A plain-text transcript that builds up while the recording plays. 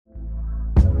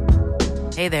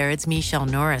Hey there, it's Michelle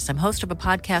Norris. I'm host of a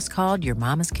podcast called Your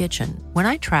Mama's Kitchen. When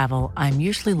I travel, I'm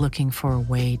usually looking for a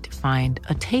way to find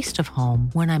a taste of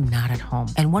home when I'm not at home.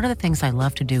 And one of the things I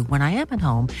love to do when I am at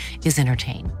home is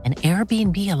entertain. And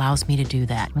Airbnb allows me to do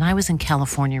that. When I was in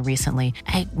California recently,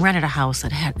 I rented a house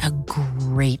that had a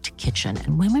great kitchen.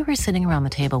 And when we were sitting around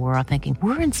the table, we were all thinking,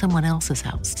 we're in someone else's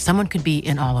house. Someone could be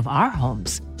in all of our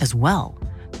homes as well.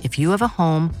 If you have a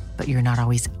home, but you're not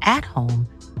always at home,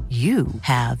 you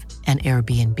have an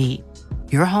Airbnb.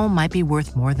 Your home might be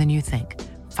worth more than you think.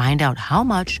 Find out how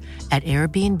much at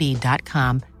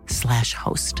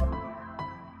airbnb.com/host.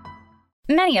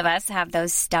 Many of us have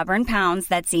those stubborn pounds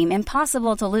that seem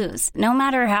impossible to lose, no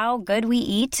matter how good we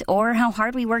eat or how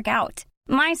hard we work out.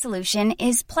 My solution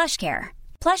is PlushCare.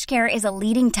 PlushCare is a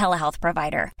leading telehealth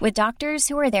provider with doctors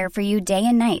who are there for you day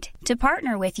and night to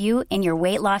partner with you in your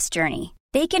weight loss journey.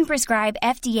 They can prescribe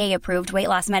FDA-approved weight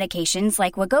loss medications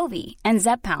like Wegovy and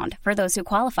Zepbound for those who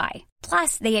qualify.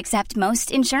 Plus, they accept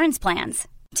most insurance plans.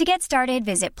 To get started,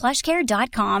 visit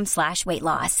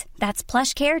plushcare.com/weightloss. That's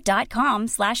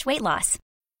plushcare.com/weightloss.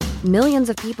 Millions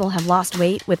of people have lost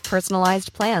weight with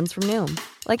personalized plans from Noom.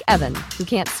 Like Evan, who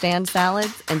can't stand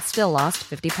salads and still lost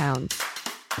 50 pounds.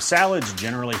 Salads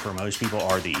generally for most people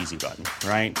are the easy button,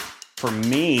 right? For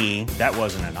me, that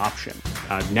wasn't an option.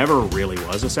 I never really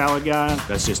was a salad guy.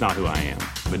 That's just not who I am.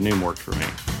 But Noom worked for me.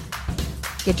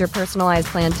 Get your personalized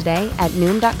plan today at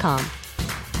Noom.com.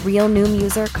 Real Noom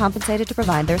user compensated to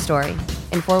provide their story.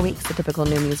 In 4 weeks, the typical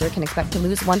Noom user can expect to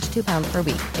lose 1 to 2 pounds per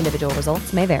week. Individual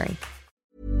results may vary.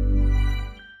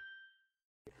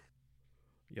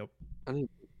 Yep. I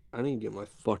need to get my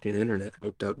fucking internet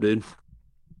hooked up, dude.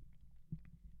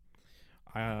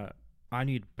 I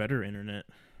need better internet.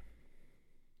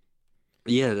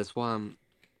 Yeah, that's why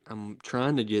I'm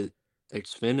trying to get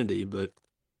Xfinity, but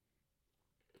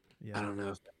Yeah. I don't know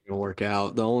if that's gonna work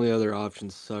out. The only other option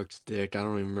sucks dick. I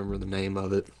don't even remember the name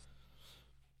of it.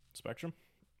 Spectrum?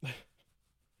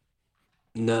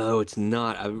 No, it's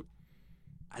not.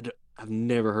 I've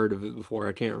never heard of it before.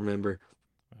 I can't remember.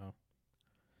 Oh.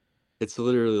 It's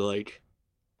literally like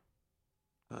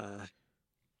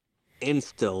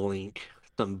InstaLink,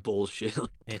 some bullshit.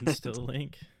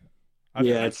 InstaLink?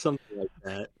 Yeah, it's something like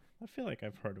that. I feel like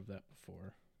I've heard of that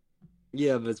before.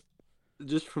 Yeah, but it's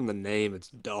just from the name, it's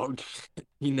dog shit.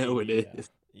 You know it is.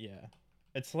 Yeah.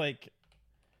 It's like...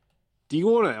 Do you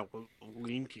want to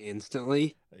link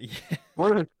instantly? Yeah.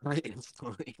 Want to try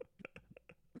instantly?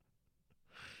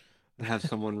 Have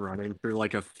someone running through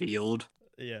like a field?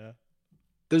 Yeah.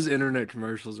 Those internet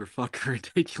commercials are fucking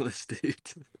ridiculous,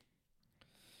 dude.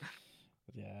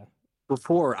 Yeah.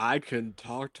 Before I could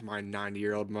talk to my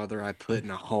 90-year-old mother I put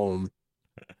in a home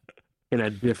in a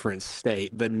different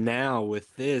state. But now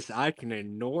with this, I can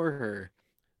ignore her.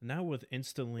 Now with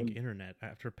InstaLink internet,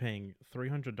 after paying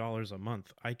 $300 a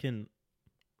month, I can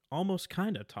almost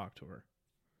kind of talk to her.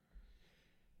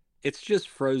 It's just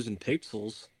frozen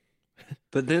pixels.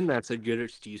 But then that's a good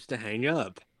excuse to hang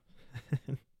up.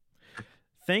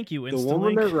 Thank you, InstaLink. The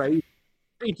woman that raised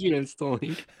Thank you,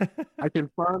 InstaLink. I can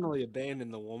finally abandon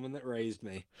the woman that raised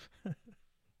me.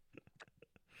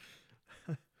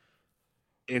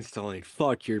 InstaLink,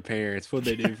 fuck your parents. What'd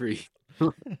they do for you?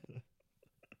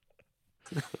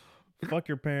 Fuck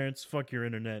your parents, fuck your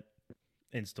internet.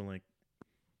 InstaLink.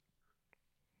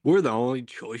 We're the only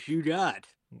choice you got.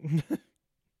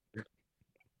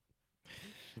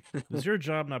 Does your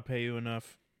job not pay you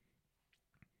enough?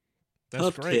 That's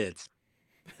Tough great. tits.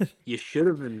 You should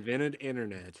have invented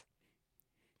internet.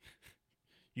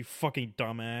 You fucking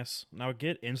dumbass. Now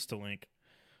get InstaLink.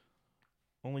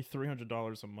 Only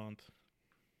 $300 a month.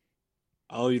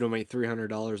 Oh, you don't make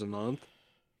 $300 a month?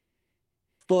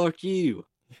 Fuck you.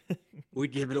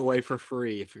 We'd give it away for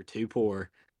free if you're too poor.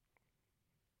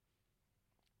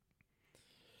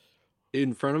 Dude,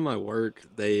 in front of my work,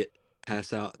 they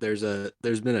pass out. There's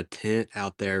been a tent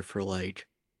out there for like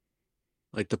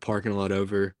the parking lot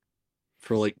over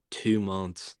for like 2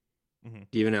 months,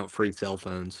 giving out free cell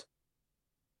phones.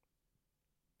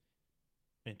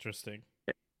 Interesting.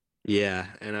 Yeah,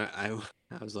 and I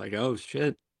was like, oh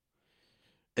shit.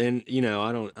 And you know,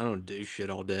 I don't do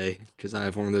shit all day because I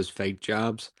have one of those fake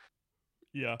jobs.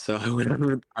 Yeah. So I went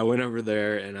over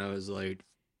there and I was like,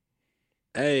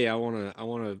 hey, I want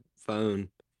a phone.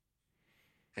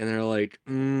 And they're like,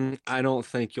 I don't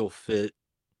think you'll fit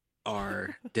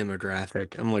our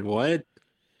demographic. I'm like, what?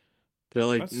 They're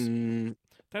like,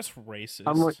 That's racist.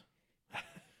 I'm like,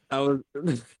 I was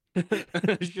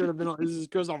should have been like, this is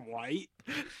because I'm white.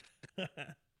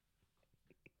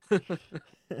 I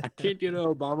can't get an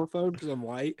Obama phone because I'm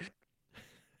white.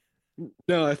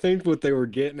 No, I think what they were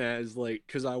getting at is like,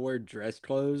 because I wear dress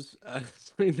clothes. I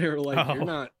think they were like, "You're Oh.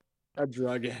 not a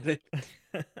drug addict,"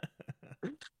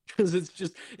 because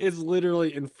it's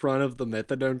literally in front of the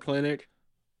methadone clinic.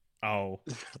 Oh.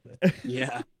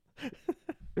 Yeah,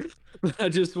 I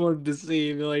just wanted to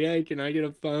see, be like, "Hey, can I get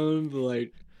a phone?" But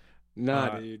like,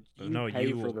 nah, dude, you No,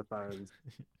 pay for the phones.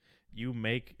 you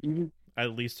make You,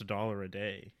 at least $1 a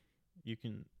day. You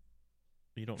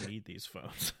don't need these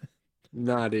phones.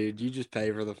 nah, dude, you just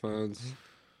pay for the phones.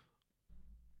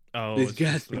 Oh, These it's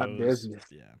guys just got those. business.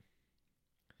 Yeah.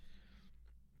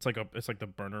 It's like the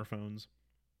burner phones.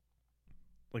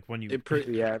 Like when you It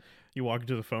pretty yeah. you walk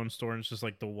into the phone store and it's just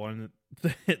like the one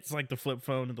it's like the flip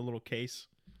phone in the little case.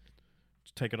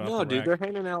 Just take it off No, the dude, rack. they're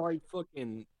handing out like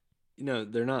fucking,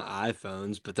 they're not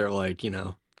iPhones, but they're like,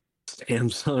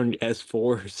 Samsung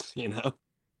S4s,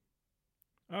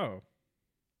 Oh.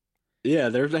 Yeah,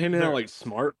 they're handing out They're like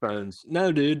smartphones.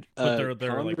 No, dude, but they're like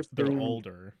Congress they're thing,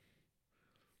 older.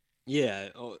 yeah.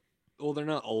 Well, they're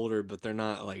not older, but they're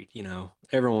not like,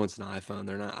 everyone wants an iPhone.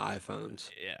 They're not iPhones.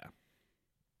 Yeah.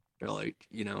 They're like,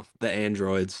 the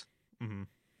Androids, Mhm.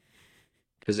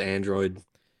 because Android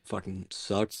fucking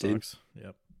sucks, dude. Sucks.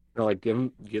 Yep. They're like,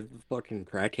 give the fucking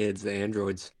crackheads the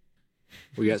Androids.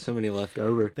 We got so many left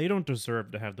over. They don't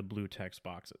deserve to have the blue text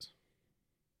boxes.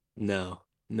 No,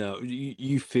 no,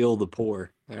 you feel the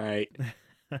poor, all right?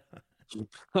 You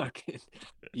fucking,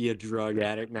 you drug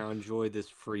addict. Now enjoy this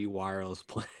free wireless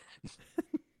plan.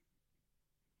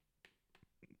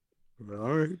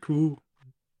 All right, cool.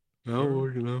 Now,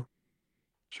 Sure.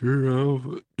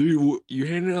 sure, dude, you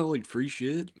handing out like free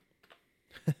shit?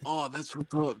 Oh, that's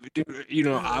what's up, dude. I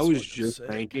That's was fucking just sick.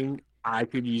 thinking I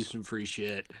could use some free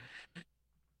shit,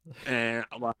 and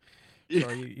I'm like,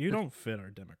 Sorry, you don't fit our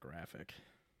demographic.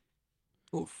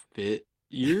 don't fit.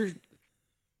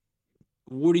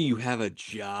 What do you have a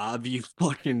job? You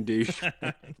fucking douche.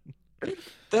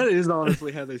 That is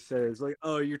honestly how they say it. It's like,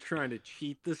 oh, you're trying to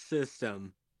cheat the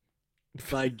system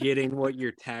by getting what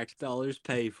your tax dollars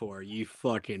pay for, you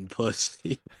fucking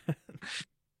pussy. I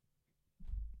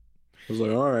was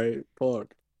like, all right,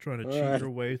 fuck. Trying to All cheat right. your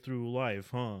way through life,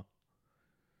 huh?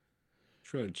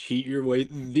 Trying to cheat your way.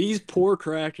 These poor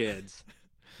crackheads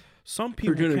Some are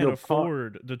people gonna can't go pop.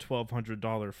 afford the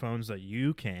 $1,200 phones that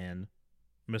you can,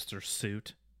 Mr.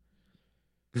 Suit.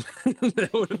 That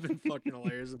would have been fucking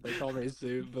hilarious if they called me a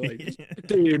suit, but like,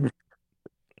 dude,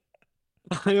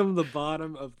 I am the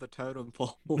bottom of the totem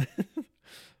pole.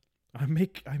 I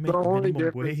make The only minimum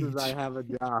difference wage. is I have a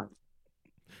job.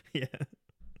 Yeah.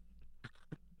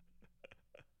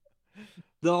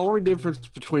 The only difference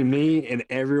between me and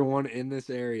everyone in this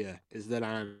area is that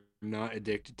I'm not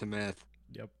addicted to meth.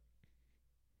 Yep.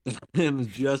 I'm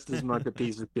just as much a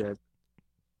piece of shit.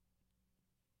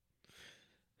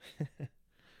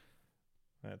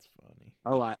 That's funny.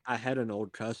 Oh, I had an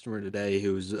old customer today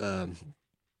who's I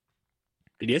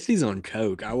guess he's on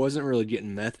coke. I wasn't really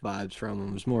getting meth vibes from him.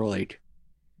 It was more like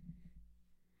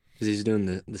because he's doing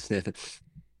the sniffing.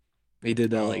 He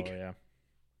did that Oh like yeah.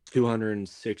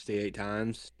 268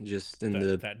 times just in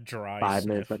the That dry 5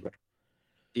 minutes. sniff.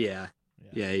 Yeah,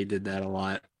 yeah, he did that a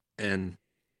lot, and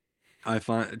I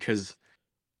find because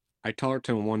I talked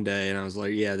to him one day and I was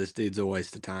like, yeah, this dude's a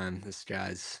waste of time. This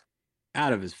guy's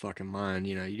out of his fucking mind.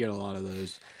 You get a lot of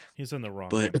those. He's in the wrong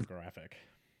But demographic.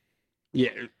 yeah,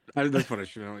 that's what I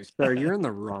should know. Sir, you're in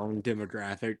the wrong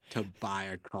demographic to buy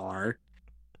a car.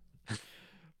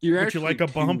 You're Would you actually like a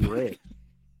too bump? rich.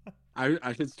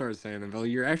 I should start saying that, Bill.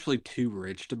 You're actually too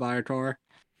rich to buy a car.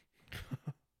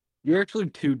 You're actually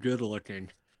too good looking.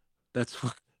 That's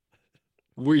what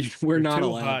we're You're not too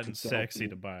allowed hot to and sell sexy you.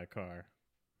 to buy a car.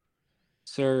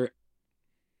 Sir,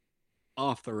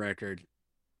 off the record,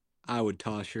 I would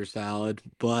toss your salad,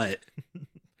 but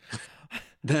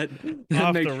that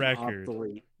Off makes the you record,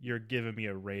 obsolete. you're giving me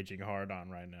a raging hard on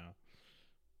right now.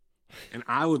 And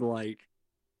I would like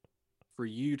for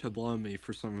you to blow me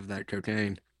for some of that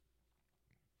cocaine.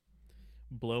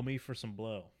 Blow me for some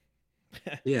blow.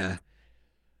 Yeah.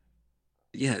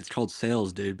 Yeah, it's called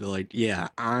sales, dude. But like, yeah,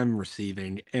 I'm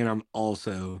receiving and I'm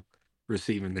also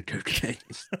receiving the cocaine.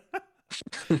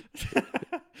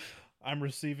 I'm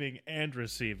receiving and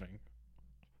receiving.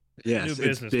 Yes, New it's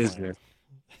business business. plan.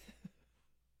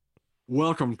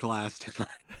 Welcome, class, to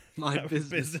my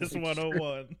business Business lecture.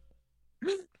 101.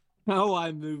 How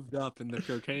I moved up in the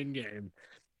cocaine game.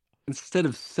 Instead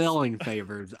of selling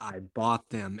favors, I bought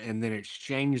them and then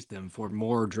exchanged them for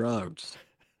more drugs,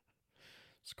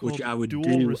 It's called which I would dual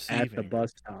do receiving. at the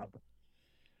bus stop.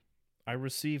 I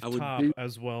receive I would top do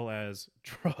as well as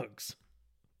drugs.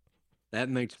 that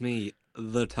makes me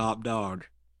the top dog.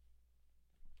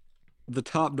 the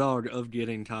top dog of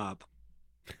getting top.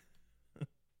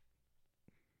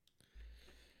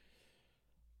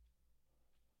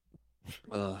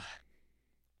 Uh,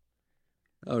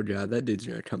 oh god, that dude's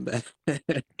gonna come back.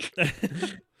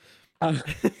 Uh,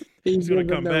 He's gonna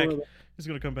gonna come know back. where- He's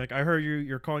gonna come back. I heard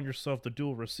you're calling yourself the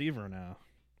dual receiver now.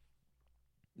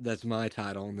 That's my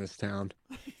title in this town.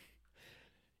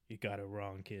 You got it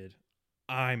wrong, kid.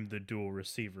 I'm the dual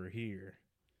receiver here.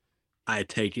 I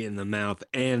take it in the mouth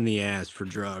and the ass for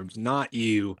drugs, not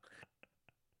you.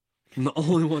 I'm the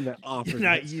only one that offers.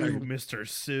 Not that you, service. Mr.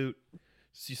 Suit.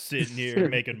 You sitting here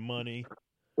making money.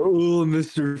 Oh,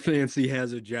 Mr. Fancy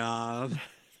has a job.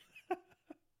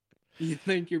 You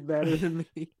think you're better than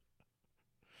me?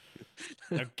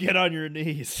 Now get on your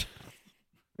knees.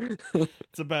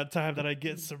 It's about time that I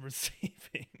get some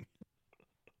receiving.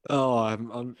 Oh,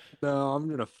 I'm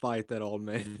gonna fight that old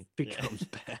man if he Yeah. comes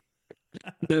back.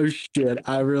 No shit,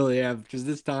 I really have, because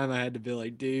this time I had to be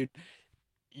like, dude,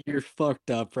 you're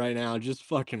fucked up right now. Just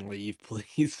fucking leave,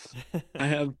 please.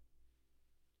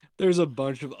 There's a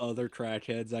bunch of other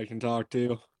crackheads I can talk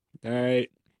to. All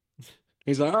right.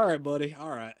 He's like, all right, buddy, all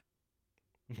right.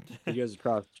 He goes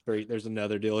across the street. There's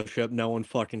another dealership. No one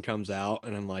fucking comes out,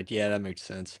 and I'm like, yeah, that makes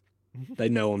sense. They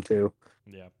know him too.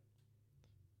 Yeah.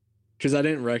 Because I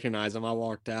didn't recognize him. I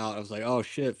walked out. I was like, oh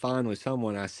shit, finally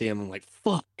someone. I see him. I'm like,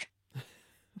 fuck.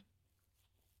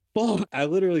 Fuck. I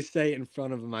literally say it in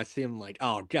front of him. I see him like,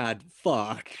 oh god,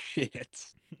 fuck, shit.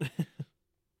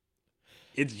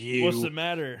 It's you. What's the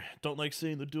matter? Don't like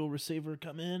seeing the dual receiver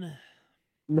come in?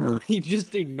 No, he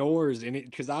just ignores and it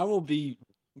because I will be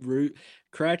rude.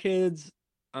 Crackheads,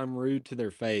 I'm rude to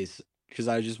their face because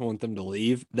I just want them to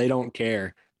leave. They don't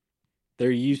care.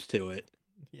 They're used to it.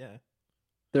 Yeah.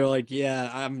 They're like,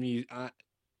 yeah,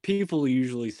 people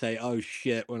usually say, oh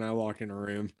shit, when I walk in a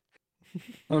room.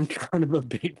 I'm kind of a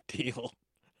big deal.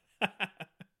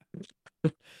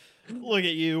 Look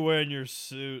at you wearing your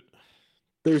suit.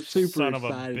 They're super Son of a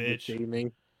excited to bitch. see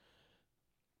me.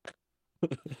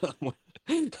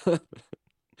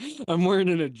 I'm wearing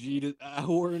an Adidas. I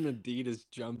wore an Adidas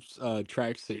jumps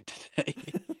tracksuit today.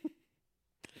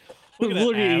 Look at that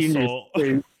you in your asshole.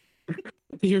 suit.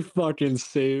 Your fucking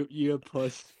suit, you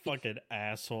puss Fucking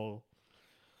asshole.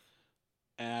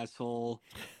 asshole.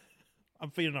 I'm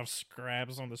feeding off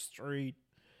scraps on the street.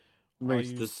 Makes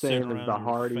while you the sit same as around the your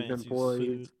Hardee's fancy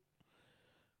employees. suit.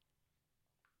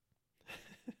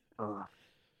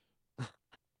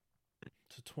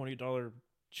 It's a $20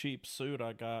 cheap suit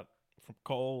I got from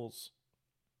Kohl's.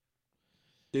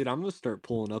 Dude, I'm gonna start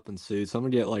pulling up in suits. I'm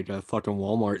gonna get like a fucking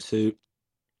Walmart suit.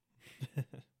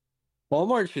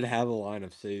 Walmart should have a line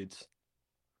of suits.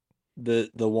 The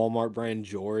Walmart brand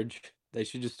George. They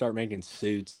should just start making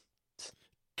suits.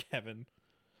 Kevin.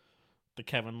 The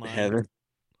Kevin line. Heaven.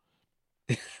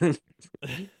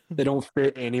 They don't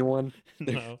fit anyone.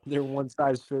 No. Their one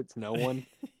size fits no one.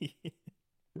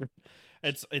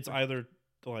 It's either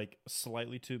like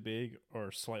slightly too big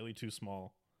or slightly too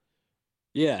small.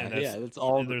 Yeah, And yeah, that's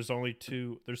all. There's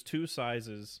two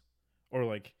sizes, or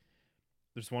like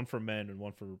there's one for men and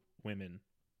one for women.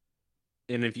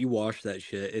 And if you wash that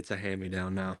shit, it's a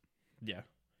hand-me-down now. Yeah.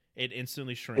 It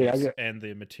instantly shrinks get- and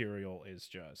the material is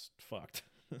just fucked.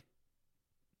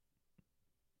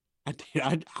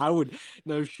 I would,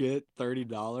 no shit,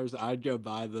 $30. I'd go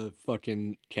buy the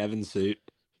fucking Kevin suit.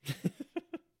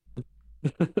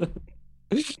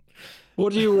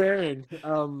 What are you wearing?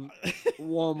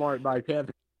 Walmart by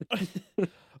Kevin.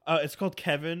 It's called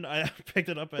Kevin. I picked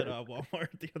it up at Walmart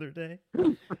the other day.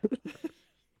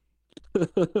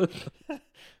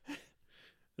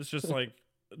 It's just like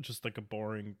a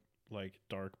boring like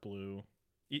dark blue.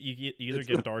 You either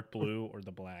get dark blue or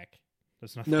the black.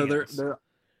 There's nothing. No, else.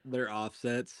 they're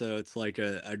offset, so it's like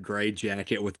a gray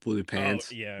jacket with blue pants.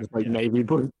 Oh, yeah, with like yeah. navy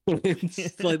blue pants.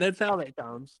 Like that's how it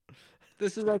comes.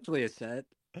 This is actually a set.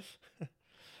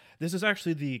 This is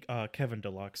actually the Kevin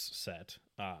Deluxe set.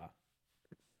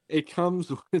 It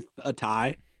comes with a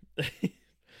tie.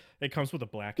 It comes with a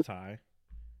black tie.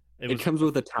 It comes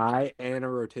with a tie and a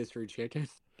rotisserie chicken.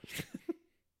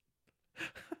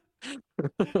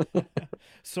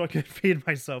 So I could feed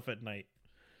myself at night.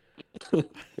 I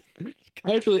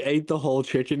actually ate the whole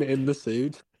chicken in the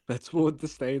suit. That's what the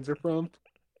stains are from.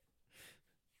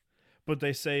 But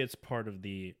they say it's part of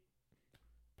the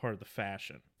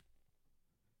fashion,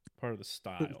 part of the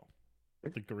style,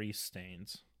 the grease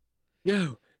stains.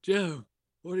 Joe,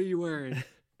 what are you wearing?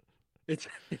 It's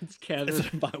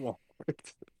Kevin by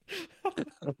Walmart.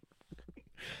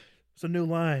 It's a new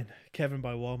line, Kevin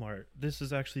by Walmart. This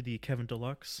is actually the Kevin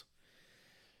Deluxe.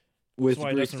 With why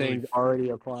it grease doesn't really stains already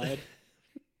applied.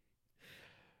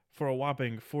 for a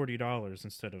whopping $40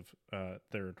 instead of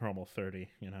their normal 30.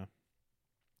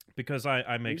 Because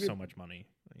I make so much money.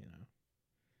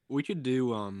 We could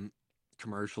do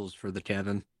commercials for the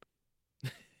Kevin.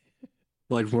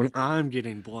 Like when I'm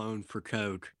getting blown for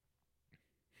coke,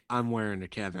 I'm wearing a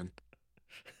Kevin.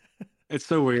 It's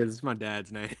so weird. It's my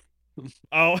dad's name.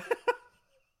 Oh.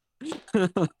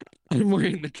 I'm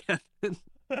wearing the Kevin.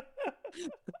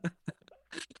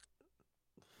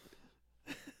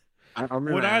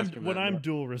 When I'm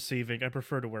dual receiving, I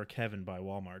prefer to wear Kevin by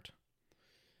Walmart.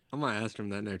 I'm gonna ask him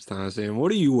that next time I see him.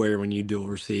 What do you wear when you dual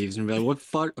receives? And be like,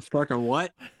 fucking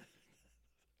what?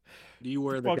 Do you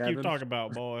wear the fuck Kevin? You talk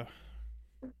about, boy?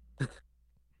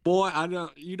 Boy,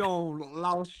 you don't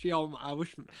lost your. I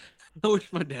wish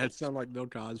my dad sounded like Bill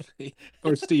Cosby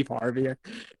or Steve Harvey.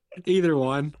 Either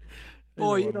one.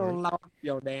 Boy, you don't lost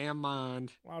your damn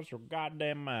mind. Lost your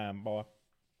goddamn mind, boy.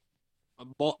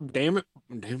 Damn it,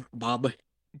 Bobby.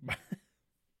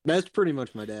 That's pretty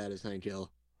much my dad is Hank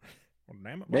Hill. Well,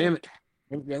 damn it, damn it.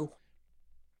 Hank Hill.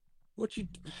 What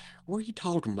are you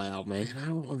talking about, man? I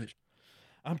don't want it.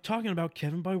 I'm talking about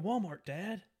Kevin by Walmart,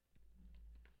 Dad.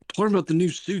 Talking about the new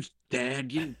suits, Dad.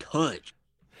 Get in touch.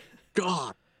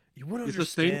 God. You wouldn't it's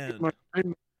understand. The same my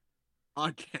friend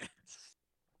podcast.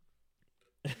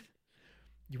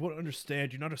 You wouldn't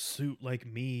understand. You're not a suit like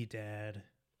me, Dad.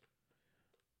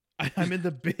 I'm in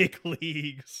the big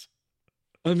leagues.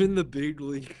 I'm in the big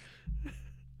league.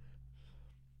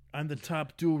 I'm the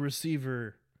top dual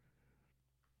receiver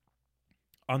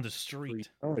on the street.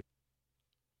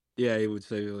 Yeah, he would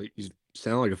say, like, you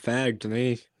sound like a fag to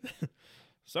me.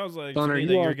 Sounds like to me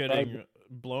that you're getting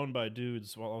blown by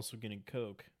dudes while also getting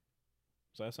coke.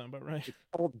 Does that sound about right? It's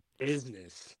called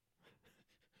business.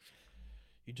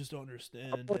 You just don't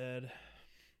understand, Dad.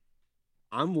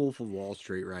 I'm Wolf of Wall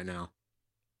Street right now.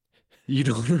 You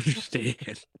don't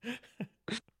understand.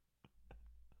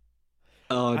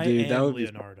 Oh, dude, that would be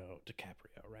Leonardo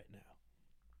DiCaprio right now.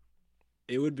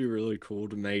 It would be really cool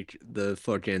to make the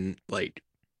fucking like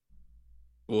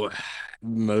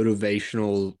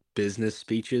motivational business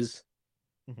speeches.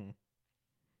 Mm-hmm.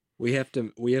 We have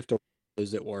to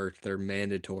those at work. They're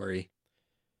mandatory.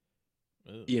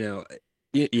 Ugh. You know,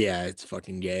 yeah, it's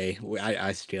fucking gay.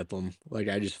 I skip them. Like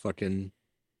I just fucking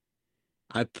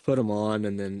I put them on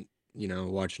and then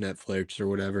watch Netflix or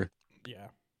whatever. Yeah.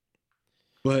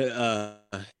 But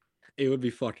it would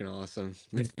be fucking awesome.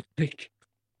 Like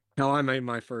how I made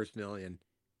my first million.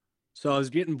 So I was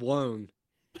getting blown.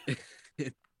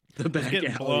 The back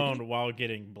getting alley. Blown while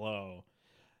getting blow.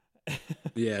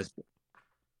 Yes.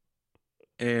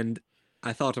 And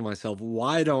I thought to myself,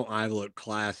 why don't I look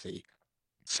classy?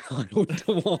 So I went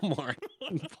to Walmart.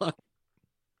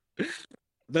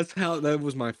 That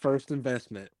was my first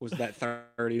investment, was that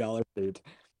 $30 suit.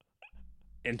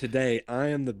 And today I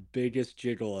am the biggest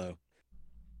gigolo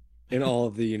in all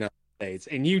of the United States.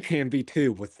 And you can be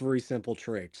too with 3 simple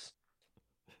tricks.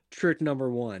 Trick number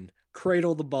 1,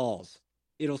 cradle the balls.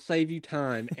 It'll save you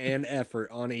time and effort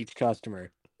on each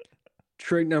customer.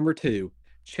 Trick number 2,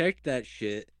 check that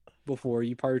shit before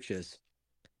you purchase.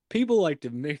 People like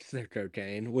to mix their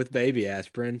cocaine with baby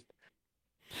aspirin.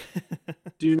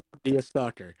 Do not be a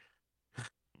sucker.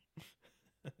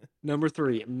 Number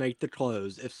 3, make the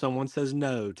close. If someone says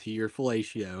no to your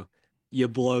fellatio, you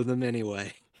blow them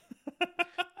anyway.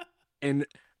 And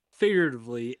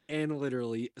figuratively and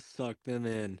literally suck them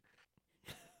in.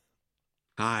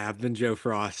 Hi, I've been Joe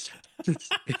Frost.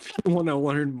 If you want to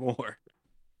learn more,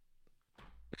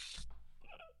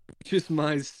 just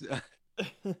my...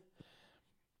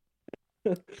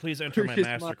 Please enter my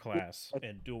masterclass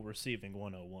in Dual Receiving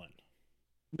 101.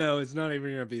 No, it's not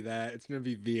even going to be that. It's going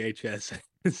to be VHS.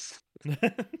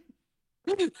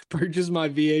 Purchase my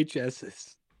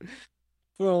VHSs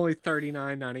for only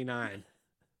 $39.99.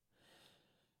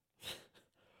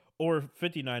 Or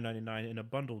 $59.99 in a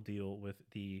bundle deal with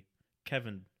the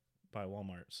Kevin by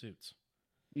Walmart suits.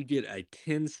 You get a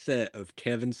 10 set of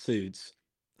Kevin suits.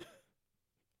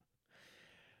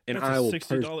 And that's a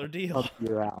 $60 deal.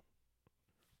 You're out.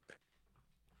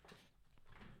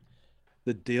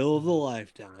 The deal of the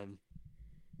lifetime.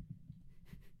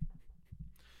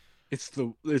 It's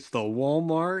the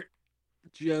Walmart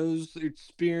Joe's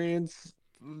experience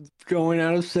going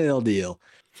out of sale deal.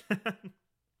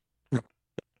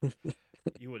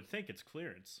 You would think it's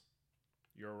clearance.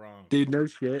 You're wrong. Dude, no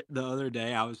shit. The other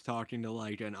day I was talking to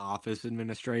like an office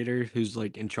administrator who's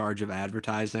like in charge of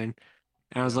advertising.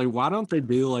 And I was like, why don't they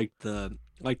do like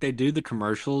they do the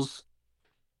commercials,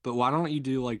 but why don't you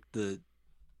do like the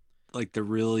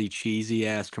really cheesy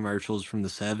ass commercials from the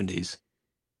 70s?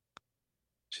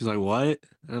 She's like, what?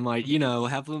 And I'm like,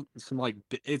 have some like,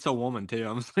 it's a woman too.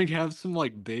 I'm just like, have some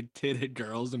like big titted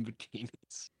girls in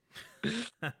bikinis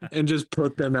and just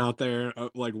put them out there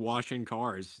like washing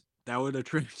cars. That would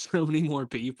attract so many more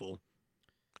people.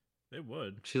 They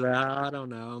would. She's like, I don't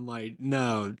know. I'm like,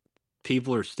 no,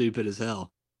 people are stupid as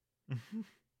hell.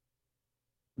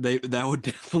 That would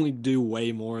definitely do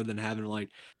way more than having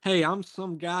like, hey, I'm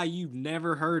some guy you've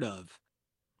never heard of.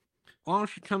 Why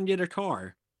don't you come get a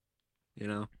car?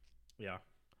 Yeah.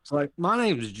 It's like, my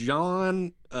name's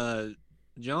John McAvee,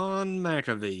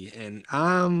 and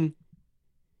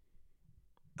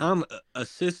I'm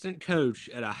assistant coach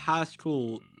at a high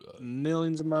school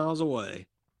millions of miles away.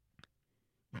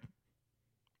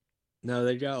 No,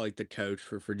 they got like the coach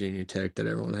for Virginia Tech that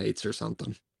everyone hates or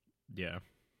something. Yeah.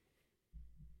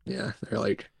 Yeah, they're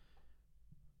like,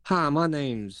 hi, my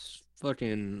name's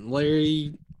fucking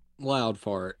Larry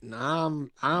Loudfart, and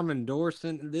I'm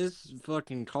endorsing this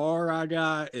fucking car I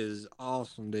got is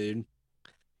awesome, dude.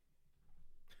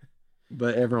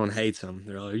 But everyone hates him.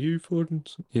 They're like, you fucking,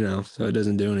 so it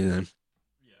doesn't do anything.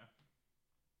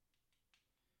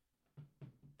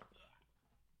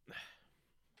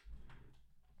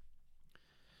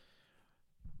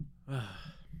 Yeah.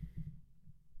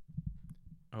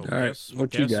 Oh, All right,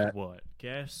 what you got?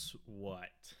 Guess what?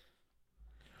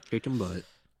 Chicken butt.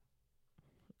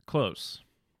 Close.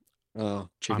 Oh, I'm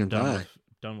chicken done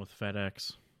pie. with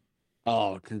FedEx.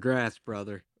 Oh, congrats,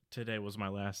 brother. Today was my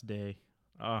last day.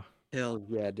 Hell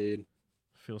yeah, dude.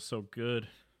 Feels so good.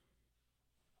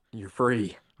 You're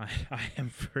free. I am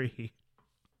free.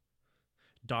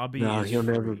 Dobby No, is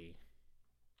free.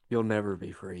 You'll never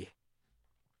be free.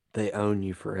 They own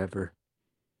you forever.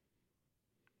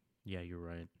 Yeah, you're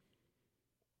right.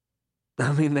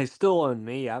 I mean, they still own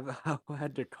me. I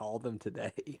had to call them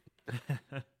today.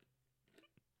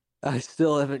 I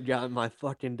still haven't gotten my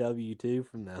fucking W-2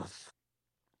 from them.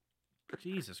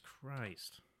 Jesus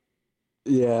Christ.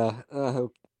 Yeah, I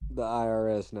hope the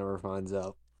IRS never finds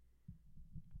out.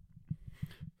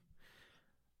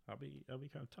 I'll be kind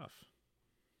of tough.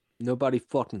 Nobody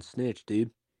fucking snitch, dude.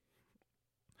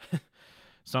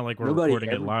 It's not like we're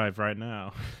recording it live right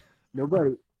now.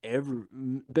 Nobody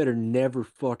better never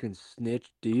fucking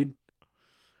snitch, dude.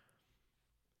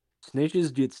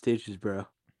 Snitches get stitches, bro.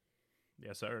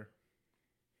 Yes, sir.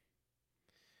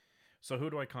 So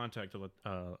who do I contact to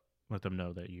let them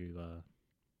know that you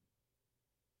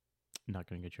not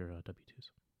going to get your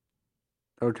W-2s?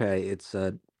 Okay, it's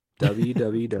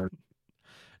www.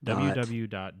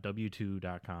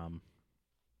 www.w2.com.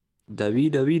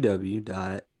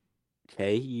 www.klux.com.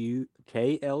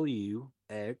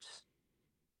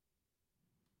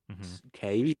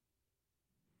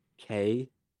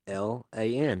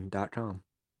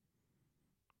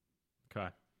 Okay.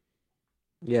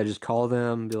 Yeah, just call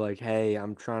them, be like, hey,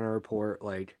 I'm trying to report,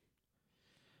 like,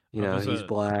 he's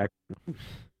black.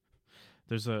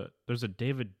 There's a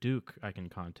David Duke I can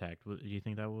contact. Do you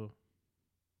think that will?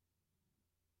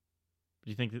 Do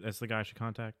you think that's the guy I should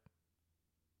contact?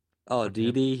 Oh,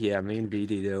 DD? Yeah, me and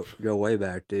DD go way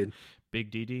back, dude. Big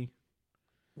DD?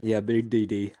 Yeah, Big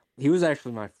DD. He was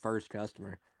actually my first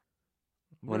customer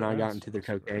when I got That's into the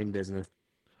surprising. cocaine business.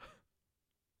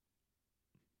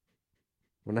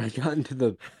 When I got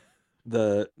into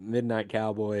the Midnight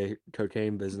Cowboy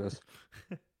cocaine business.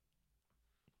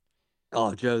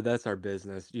 Oh, Joe, that's our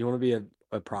business. You want to be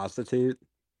a prostitute?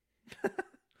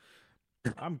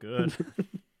 I'm good.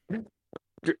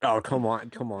 Oh, come on.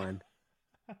 Come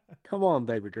on,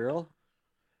 baby girl.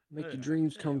 Make your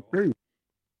dreams come true.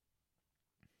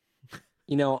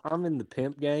 I'm in the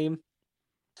pimp game.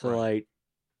 So, Right. like,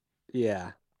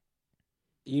 yeah.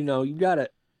 You gotta,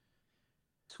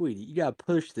 sweetie, you gotta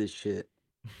push this shit.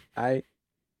 You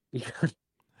gotta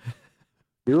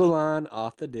do a line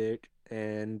off the dick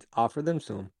and offer them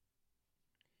some.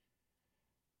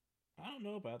 I don't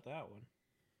know about that one.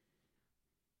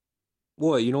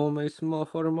 What, you don't want to make some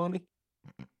motherfucker money?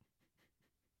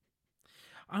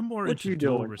 I'm more What into you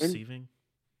dual doing? receiving.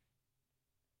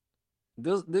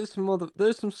 There's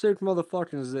some sick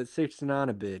motherfuckers that 69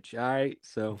 a bitch, alright?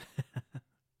 So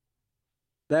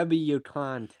that'd be your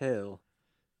clientele.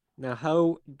 Now,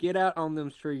 ho, get out on them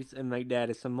streets and make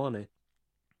daddy some money.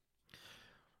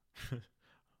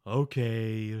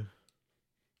 Okay.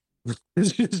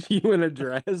 It's just you in a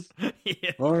dress.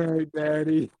 Yeah. All right,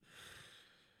 daddy.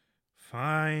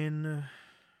 Fine.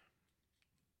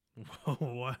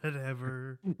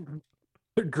 Whatever.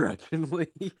 Begrudgingly.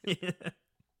 Yeah.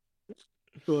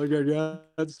 Like I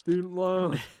got student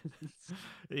loans.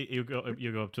 You go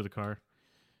up to the car.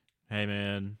 Hey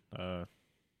man,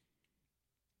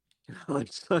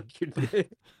 Like suck your dick.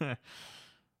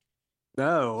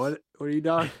 No, what are you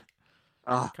doing?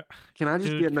 Can I just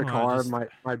Dude, get in the come on, car? just-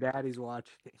 My daddy's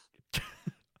watching.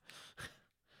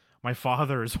 My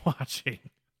father is watching.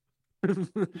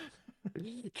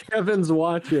 Kevin's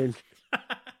watching.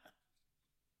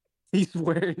 He's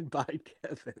wearing by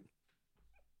Kevin.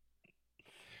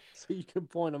 So you can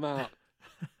point him out.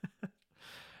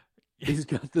 He's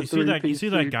got the You see that? You three-piece see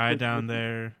that suit guy with down the-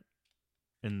 there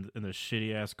in the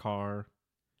shitty ass car?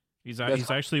 He's That's-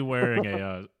 actually wearing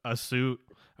a suit,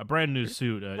 a brand new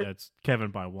suit. It's Kevin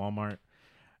by Walmart.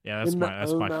 Yeah, that's in my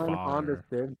the my 09 Honda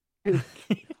father.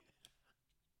 Civic.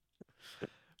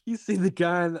 You see the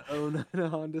guy in the 09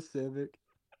 Honda Civic?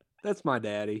 That's my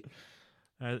daddy.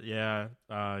 Yeah,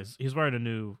 he's wearing a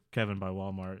new Kevin by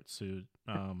Walmart suit.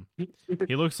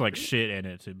 He looks like shit in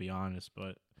it, to be honest.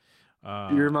 But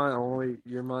You're my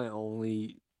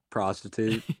only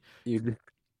prostitute.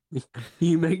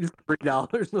 You make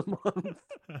 $3 a month.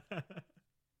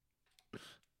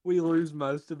 We lose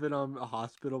most of it on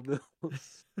hospital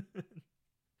bills.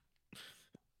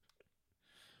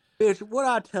 Bitch, what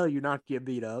I tell you not to get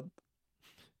beat up?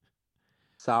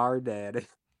 Sorry, daddy.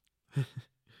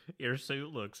 Your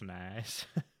suit looks nice.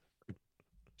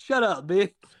 Shut up,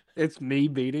 bitch. It's me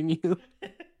beating you.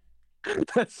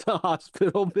 That's the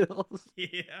hospital bills.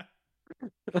 Yeah.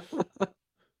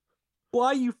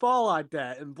 Why you fall like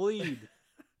that and bleed?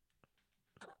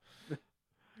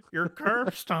 You're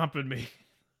curb stomping me.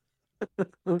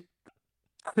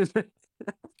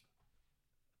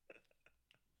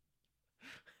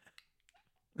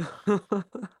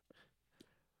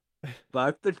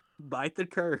 bite the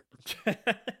curb.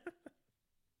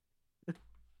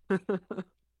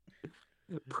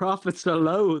 Profits are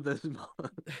low this month.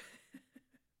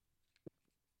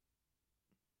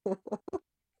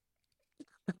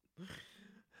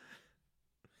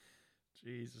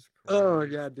 Jesus Christ. Oh my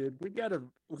god, dude. We gotta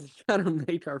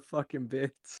make our fucking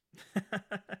bits.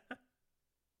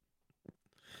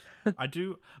 I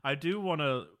do want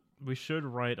to. We should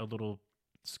write a little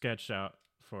sketch out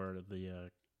for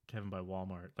the Kevin by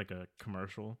Walmart, like a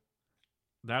commercial.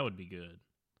 That would be good.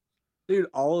 Dude,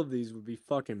 all of these would be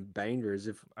fucking bangers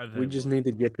if we just need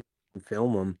to get and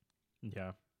film them.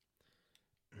 Yeah.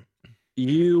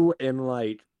 You and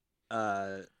like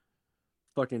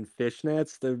fucking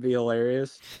fishnets, that'd be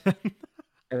hilarious.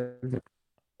 And-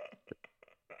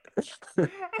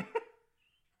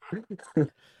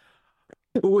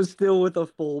 It was still with a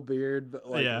full beard, but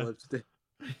like Yeah. lipstick.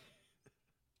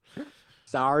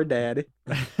 Sorry, daddy.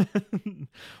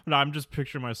 No, I'm just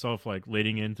picturing myself like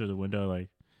leaning in through the window, like,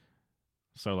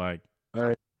 so like, All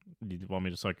right. you want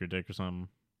me to suck your dick or something?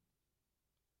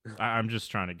 I'm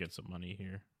just trying to get some money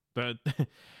here. But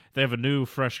they have a new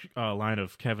fresh line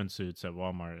of Kevin suits at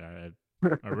Walmart.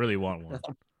 I really want one.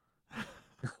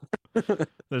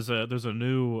 There's a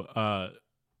new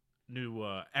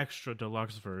extra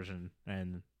deluxe version,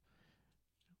 and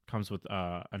comes with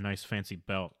a nice fancy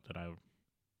belt that I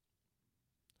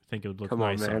think it would look Come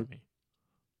on, nice man. on me.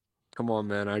 Come on,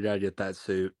 man. I gotta get that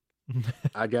suit.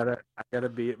 I gotta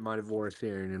be at my divorce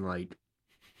hearing in like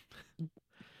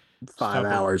 5 help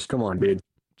hours. Come on, dude.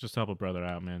 Just help a brother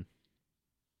out, man.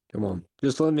 Come on.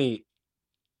 Just let me.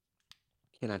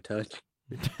 Can I touch?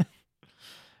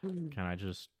 Can I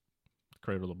just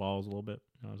cradle the balls a little bit?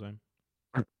 You know what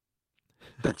I'm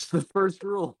That's the first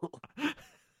rule. saying?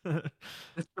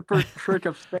 That's the first trick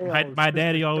of sales. My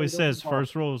daddy always Cradle the says ball.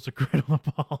 first rule is to cradle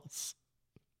the balls.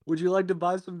 Would you like to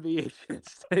buy some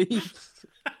VHS tapes?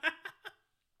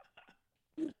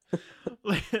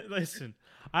 Listen,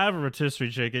 I have a rotisserie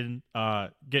chicken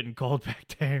getting cold back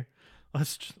there.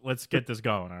 Let's get this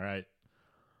going, all right?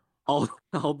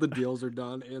 All the deals are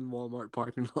done in Walmart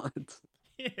parking lots.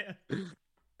 Yeah.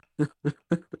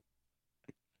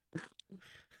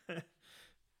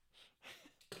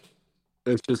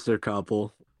 It's just a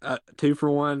couple. 2 for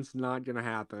 1's not gonna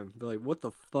happen. Be like, what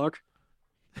the fuck?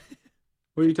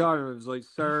 What are you talking about? It's like,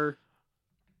 sir,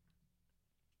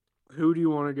 who do you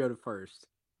want to go to first?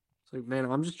 It's like, man,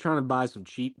 I'm just trying to buy some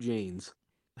cheap jeans.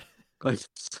 Like,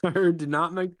 sir, do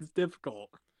not make this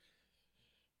difficult.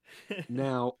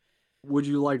 Now, would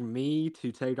you like me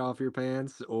to take off your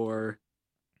pants, or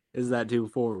is that too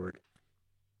forward?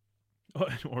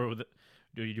 Or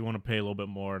do you want to pay a little bit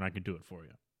more and I can do it for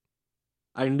you?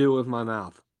 I can do it with my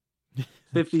mouth.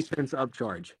 50 cents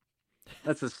upcharge.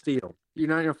 That's a steal. You're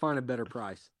not gonna find a better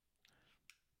price.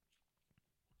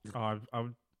 Oh,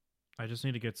 I just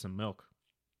need to get some milk.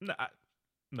 No,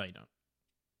 no, you don't.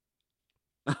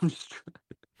 I'm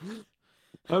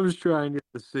just trying to get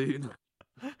the suit.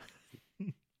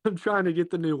 I'm trying to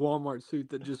get the new Walmart suit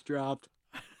that just dropped.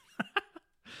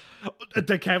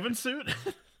 The Kevin suit?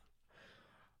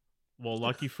 Well,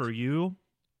 lucky for you,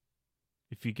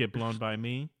 if you get blown by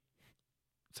me,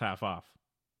 it's half off.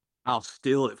 I'll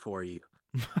steal it for you.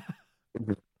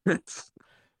 It's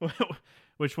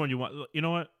Which one you want? You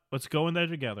know what? Let's go in there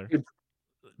together. It's-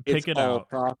 Pick it all out.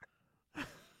 prop.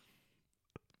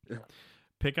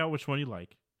 Pick out which one you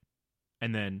like,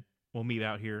 and then we'll meet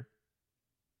out here.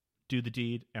 Do the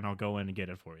deed, and I'll go in and get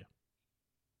it for you.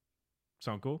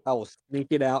 Sound cool? I will sneak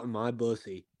it out in my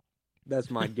bussy.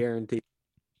 That's my guarantee.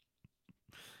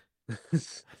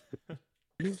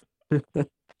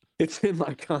 It's in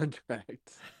my contract.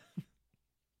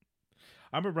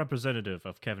 I'm a representative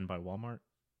of Kevin by Walmart.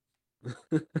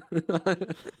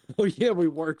 Oh yeah, we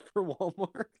work for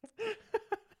Walmart.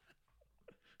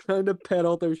 Trying to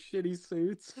peddle those shitty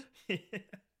suits. If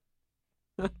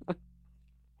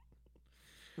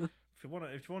you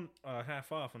want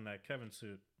half off on that Kevin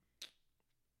suit,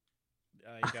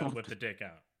 you gotta whip the dick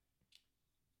out.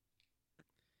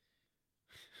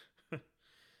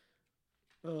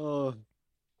 Oh,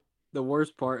 the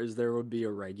worst part is there would be a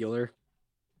regular.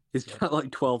 He's got like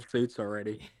 12 suits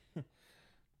already.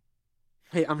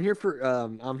 Hey, I'm here for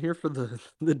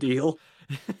the deal.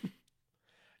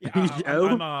 Yeah,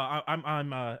 Joe?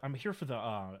 I'm here for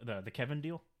the Kevin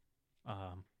deal.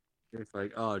 It's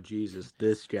like, oh Jesus,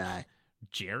 this guy.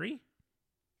 Jerry,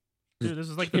 dude, this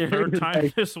is like the third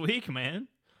time this week, man.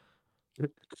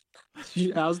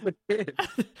 How's the kid?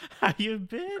 How you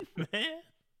been, man?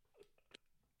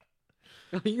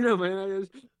 You know, man. I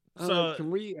just, So,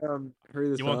 can we hurry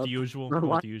this You want up? the usual? My You want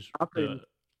wife the usual? stopping.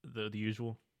 The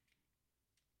usual?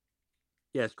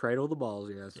 Yes, cradle the balls.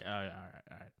 Yes. Yeah, all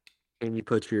right. Can you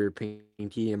put your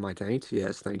pinky in my taint?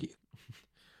 Yes, thank you.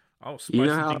 Oh, You know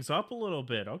spicing how- things up a little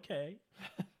bit. Okay.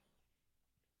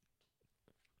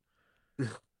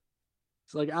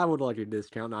 It's like I would like a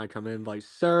discount, and I come in like,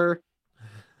 sir,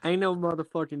 ain't no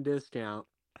motherfucking discount.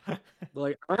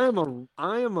 Like I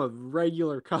am a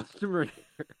regular customer.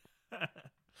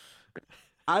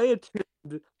 I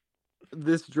attend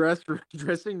this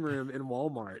dressing room in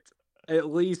Walmart at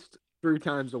least 3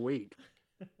 times a week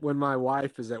when my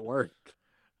wife is at work.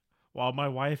 While my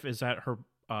wife is at her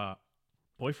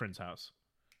boyfriend's house.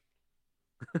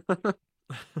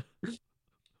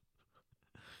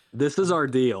 This is our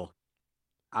deal.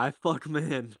 I fuck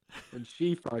men and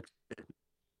she fucks.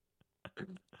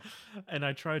 And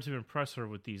I tried to impress her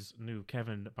with these new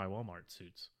Kevin by Walmart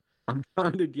suits. I'm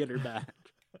trying to get her back.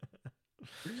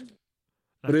 I'm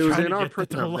But it was trying in to our get the prenup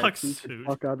that deluxe she could suit.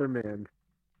 fuck other men.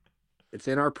 It's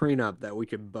in our prenup that we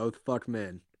could both fuck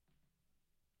men.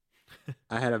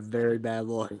 I had a very bad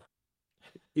lawyer.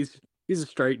 He's a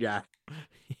straight guy.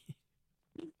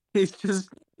 He's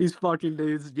fucking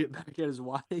dudes to get back at his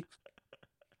wife.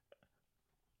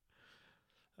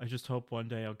 I just hope one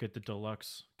day I'll get the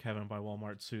deluxe Kevin by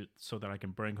Walmart suit so that I can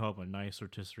bring home a nice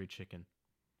rotisserie chicken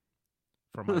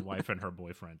for my wife and her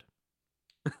boyfriend.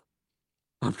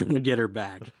 I'm gonna get her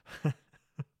back.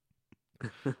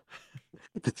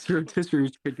 This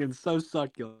rotisserie chicken's so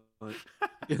succulent.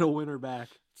 It'll win her back.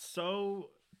 So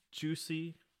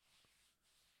juicy,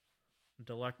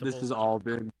 delectable. This has all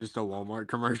been just a Walmart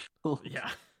commercial. Yeah.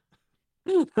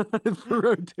 For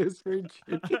rotisserie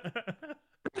chicken.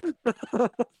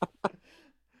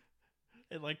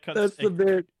 It like cuts. That's the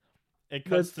bit. It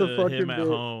cuts that's the to fucking him at bit.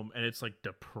 home, and it's like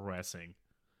depressing.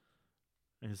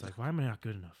 And he's like, "Why am I not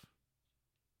good enough?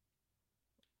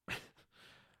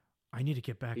 I need to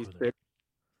get back with her."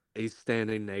 He's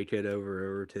standing naked over a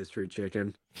rotisserie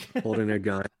chicken, holding a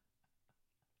gun.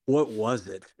 What was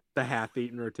it? The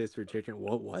half-eaten rotisserie chicken.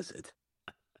 What was it?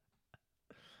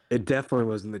 It definitely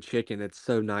wasn't the chicken. It's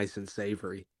so nice and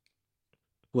savory.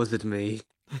 Was it me?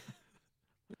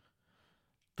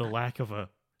 The lack of a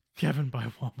Kevin by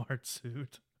Walmart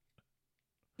suit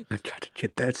I gotta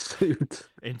get that suit.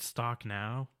 in stock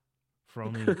now for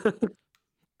only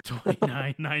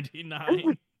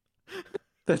 $29.99.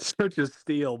 That's such a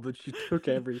steal, but she took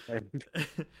everything.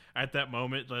 At that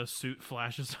moment, the suit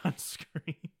flashes on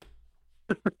screen.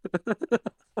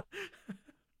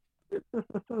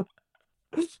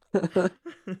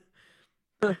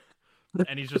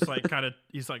 And he's just like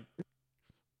he's like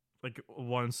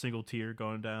one single tear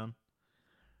going down.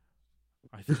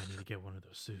 I think I need to get one of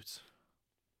those suits.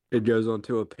 It goes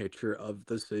onto a picture of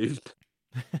the suit.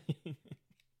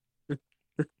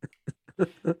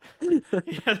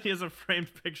 Yeah, he has a framed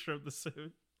picture of the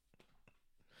suit.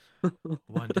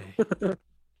 One day.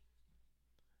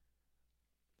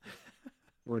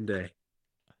 One day.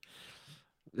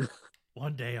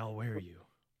 One day I'll wear you.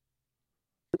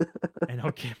 And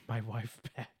I'll get my wife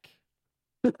back.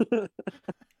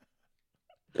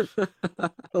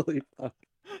 Holy fuck.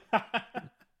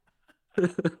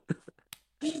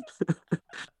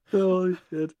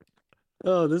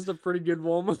 Oh, this is a pretty good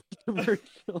Walmart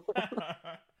commercial.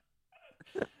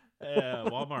 Yeah,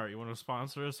 Walmart, you want to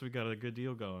sponsor us? We got a good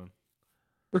deal going.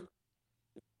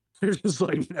 They're just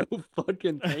like, no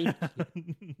fucking thank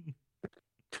you.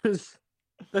 Because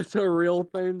that's a real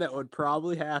thing that would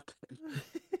probably happen.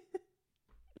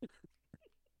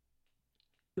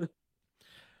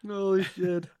 Holy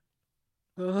shit.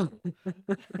 Oh.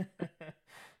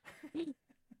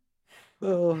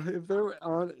 Oh, if they were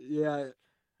on, yeah,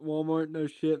 Walmart, no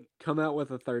shit, come out with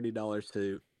a $30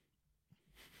 suit.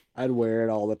 I'd wear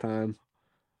it all the time.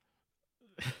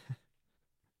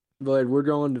 But we're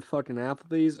going to fucking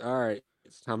Applebee's. All right,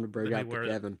 it's time to break out the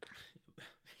Kevin.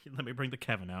 Let me bring the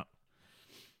Kevin out.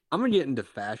 I'm gonna get into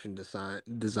fashion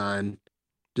design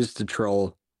just to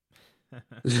troll.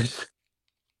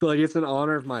 Like it's in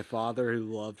honor of my father who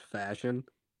loved fashion.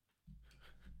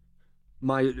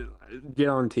 Get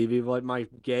on TV, like my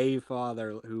gay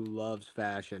father who loves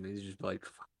fashion. He's just like,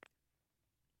 fuck.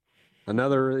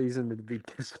 Another reason to be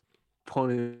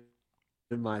disappointed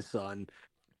in my son.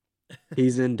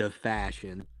 He's into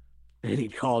fashion, and he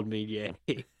called me gay.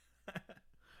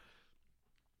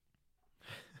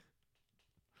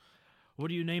 What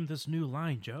do you name this new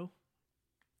line, Joe?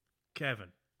 Kevin.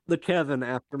 The Kevin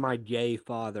after my gay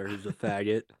father, who's a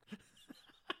faggot.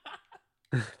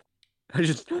 I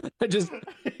just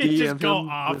You just go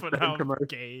off on how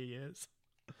gay he is.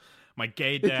 My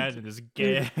gay dad and his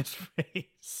gay ass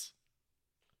face.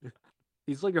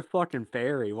 He's like a fucking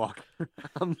fairy walking.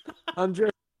 I'm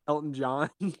just Elton John.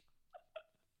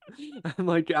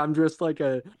 I'm just like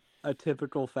a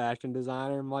typical fashion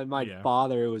designer. My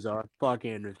father was a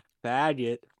fucking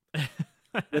faggot.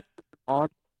 On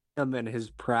him and his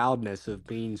proudness of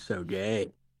being so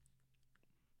gay.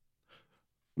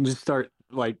 Just start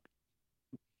like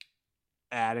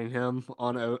adding him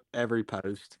on every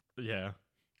post. Yeah.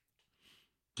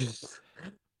 Just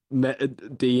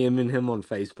DMing him on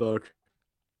Facebook.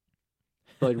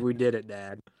 Like, we did it,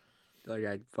 Dad. Like,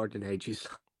 I fucking hate you.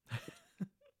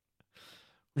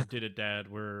 We did it, Dad.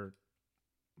 We're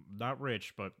not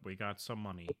rich, but we got some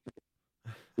money.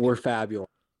 We're fabulous.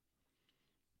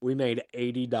 We made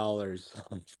 $80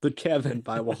 on the Kevin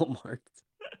by Walmart.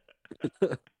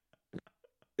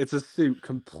 It's a suit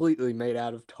completely made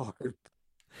out of tarp.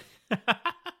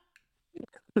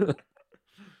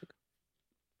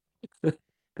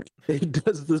 It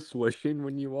does the swishing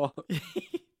when you walk.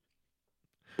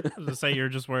 I was gonna say you're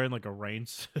just wearing like a rain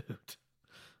suit.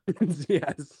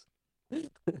 Yes.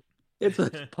 It's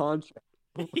a poncho.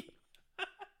 The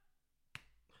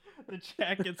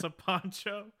jacket's a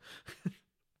poncho.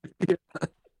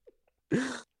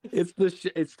 It's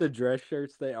the dress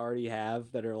shirts they already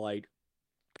have that are like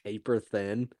paper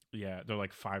thin. Yeah, they're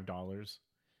like $5.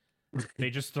 They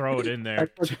just throw it in there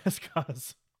just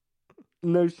cause.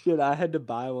 No shit, I had to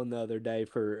buy one the other day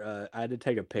for I had to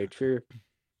take a picture.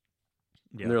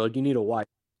 Yeah. And they're like, you need a white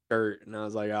shirt. And I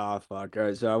was like, oh fuck. All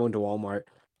right, so I went to Walmart.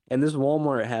 And this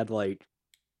Walmart had like,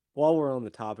 while we're on the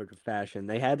topic of fashion,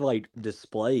 they had like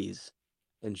displays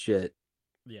and shit.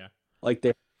 Yeah. Like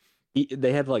they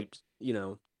had like, you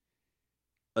know,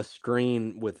 a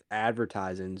screen with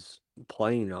advertisings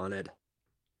playing on it.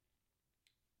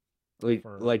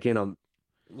 Like in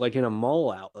a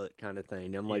mall outlet kind of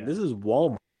thing. I'm like, this is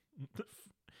Walmart.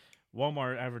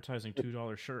 Walmart advertising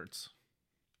 $2 shirts.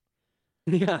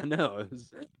 Yeah, I know.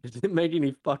 It didn't make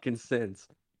any fucking sense.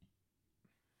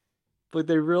 But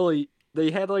they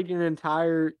had like an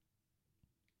entire,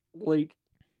 like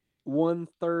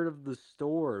 1/3 of the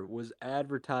store was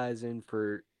advertising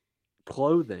for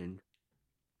clothing.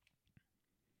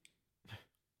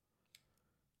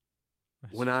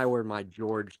 When I wear my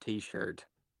George t-shirt.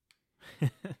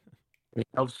 It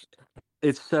helps.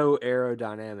 It's so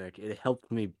aerodynamic. It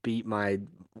helped me beat my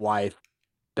wife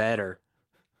better.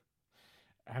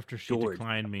 After she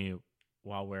declined me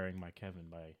while wearing my Kevin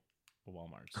by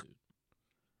Walmart suit.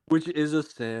 Which is a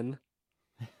sin.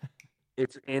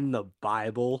 It's in the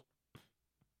Bible.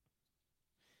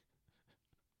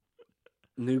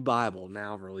 New Bible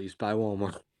now released by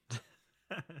Walmart.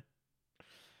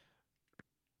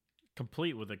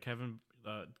 Complete with the Kevin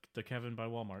by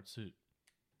Walmart suit.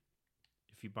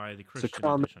 If you buy the Christian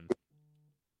edition.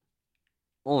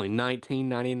 Only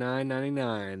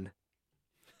 $19.99.99.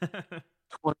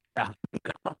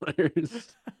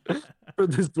 $20,000 for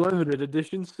this limited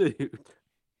edition suit.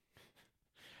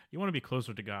 You want to be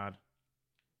closer to God?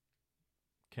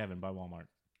 Kevin by Walmart.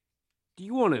 Do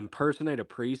you want to impersonate a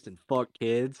priest and fuck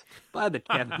kids? Buy the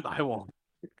Kevin by Walmart.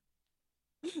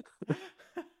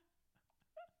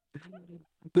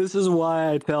 This is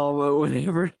why I tell them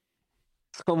whenever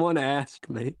someone asks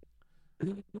me,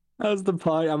 How's the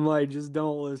pod? I'm like, just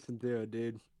don't listen to it,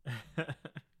 dude.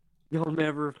 You'll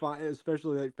never find,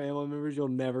 especially like family members, you'll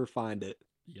never find it.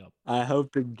 Yep. I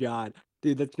hope to God.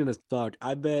 Dude, that's gonna suck.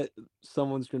 I bet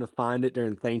someone's gonna find it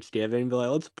during Thanksgiving and be like,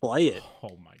 let's play it.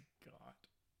 Oh my god.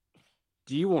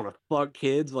 Do you want to fuck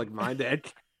kids like my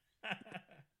dad?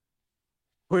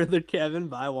 Wear the Kevin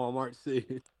by Walmart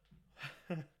suit.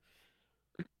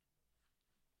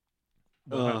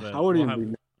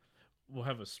 We'll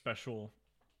have a special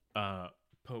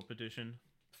Pope edition,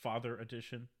 Father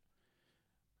edition.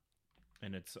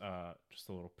 And it's just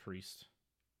a little priest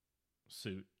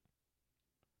suit.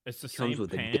 It's the same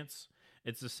pants.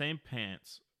 It's the same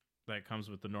pants that comes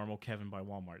with the normal Kevin by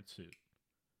Walmart suit.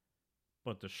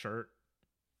 But the shirt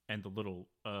and the little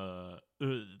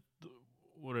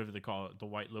whatever they call it, the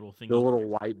white little thing. The little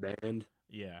white band.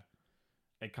 Yeah.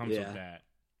 It comes with that.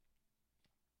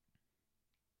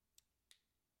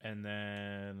 And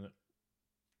then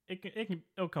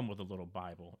it'll come with a little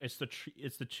Bible. It's the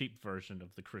cheap version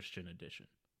of the Christian edition.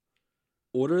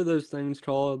 What are those things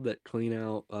called that clean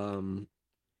out?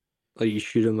 Like you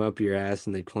shoot them up your ass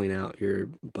and they clean out your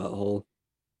butthole.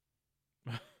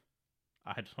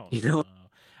 I don't know.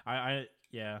 I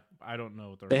don't know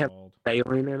what they're called.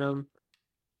 Saline in them.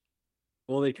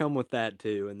 Well, they come with that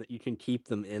too, and you can keep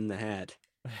them in the hat.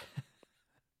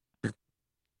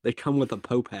 They come with a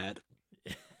Pope hat.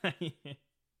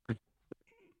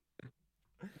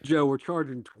 Joe, we're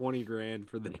charging $20,000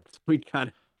 for this.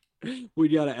 We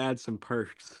gotta add some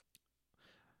perks.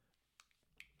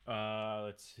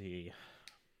 Let's see.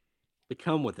 They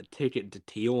come with a ticket to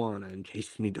Tijuana in case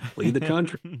you need to flee the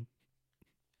country.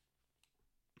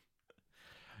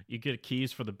 You get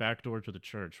keys for the back door to the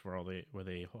church where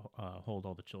they hold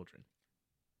all the children.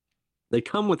 They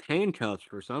come with handcuffs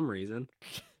for some reason.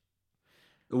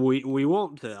 We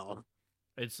won't tell.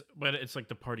 It's like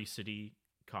the Party City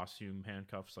costume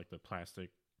handcuffs, like the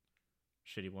plastic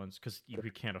shitty ones, because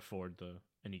you can't afford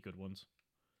any good ones.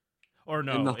 Or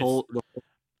no,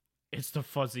 it's the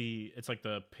fuzzy. It's like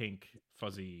the pink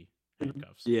fuzzy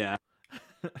handcuffs. Yeah,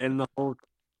 and the whole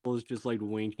is just like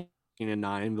winking an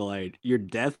eye and be like, "You're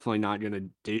definitely not gonna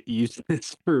use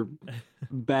this for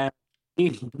bad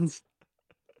things."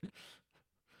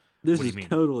 This is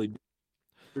totally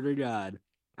to God.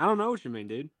 I don't know what you mean,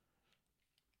 dude.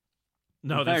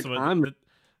 No, that's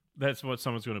what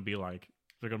someone's going to be like.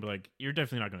 They're going to be like, "You're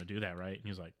definitely not going to do that, right?" And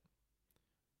he's like,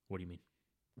 "What do you mean?"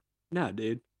 No,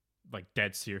 dude. Like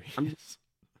dead serious.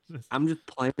 I'm just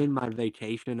planning my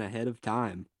vacation ahead of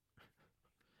time.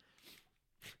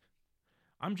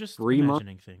 I'm just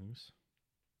imagining things.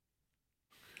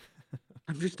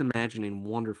 I'm just imagining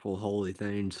wonderful, holy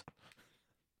things.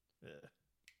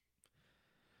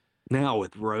 Now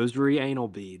with rosary anal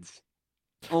beads.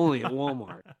 Only at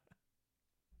Walmart.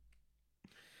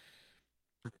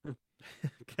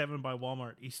 Kevin by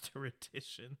Walmart Easter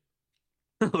edition.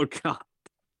 Oh, God.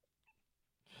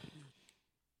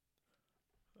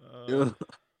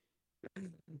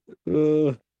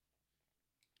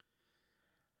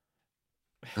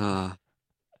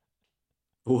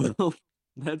 Well,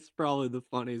 that's probably the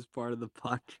funniest part of the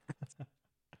podcast.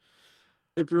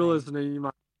 If you're listening, you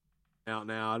might be out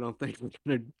now. I don't think we're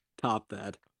gonna top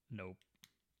that. Nope.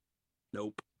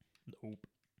 That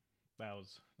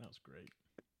was great.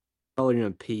 Probably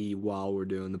gonna pee while we're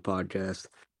doing the podcast.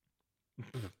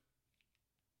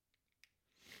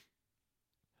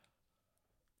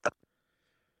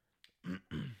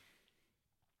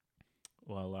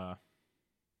 Well, I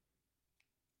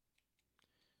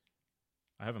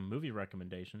have a movie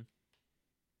recommendation.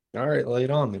 All right, lay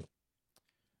it on me.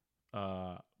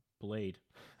 Blade.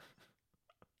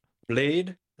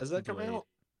 Blade? Has that come out?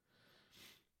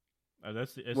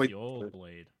 It's the old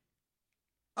Blade.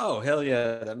 Oh, hell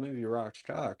yeah. That movie rocks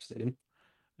cocks, dude.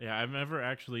 Yeah, I've never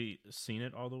actually seen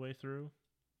it all the way through.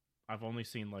 I've only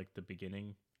seen, like, the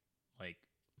beginning, like,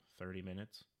 30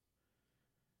 minutes.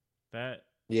 That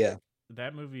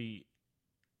movie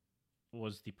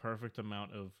was the perfect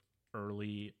amount of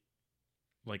early,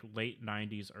 like, late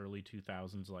 90s, early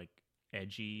 2000s, like,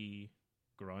 edgy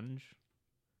grunge.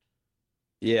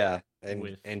 Yeah,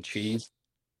 and cheese.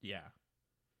 Yeah.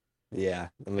 Yeah,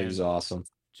 that movie's awesome.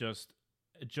 Just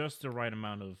the right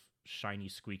amount of shiny,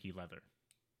 squeaky leather.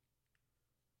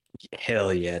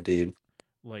 Hell yeah, dude.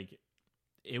 Like,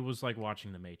 it was like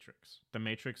watching The Matrix. The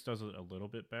Matrix does it a little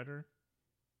bit better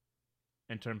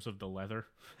in terms of the leather.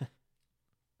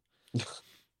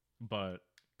 But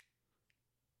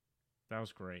that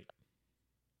was great.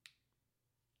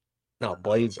 No,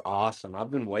 Blade's awesome.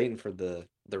 I've been waiting for the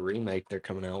remake they're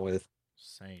coming out with.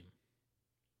 Same.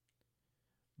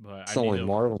 But it's only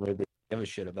Marvel movie I give a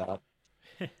shit about.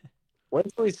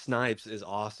 Wesley Snipes is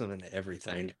awesome in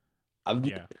everything. I'm,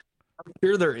 Yeah. I'm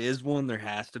sure there is one, there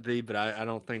has to be, but I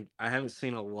don't think I haven't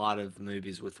seen a lot of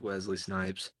movies with Wesley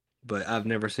Snipes, but I've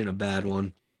never seen a bad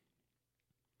one.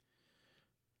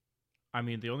 I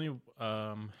mean, the only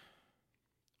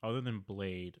other than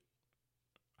Blade,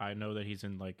 I know that he's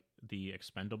in like the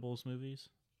Expendables movies.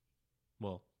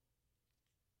 Well,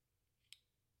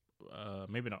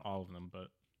 maybe not all of them, but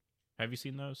have you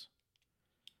seen those?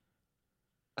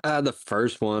 The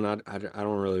first one, I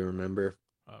don't really remember.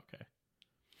 Okay.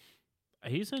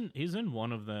 He's in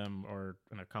one of them or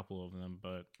in a couple of them,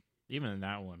 but even in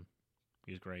that one,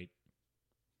 he's great.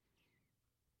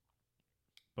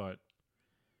 But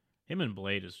him and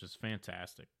Blade is just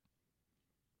fantastic.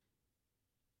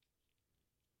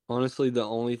 Honestly, the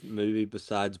only movie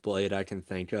besides Blade I can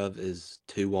think of is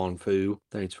To Wong Fu.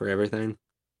 Thanks for everything.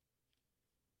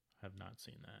 Have not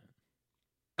seen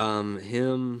that.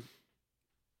 Him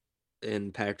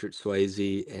and Patrick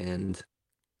Swayze and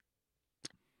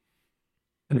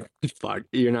fuck,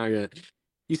 you're not gonna.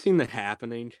 You seen The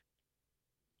Happening?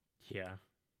 Yeah.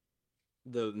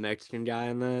 The Mexican guy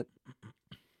in that?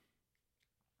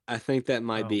 I think that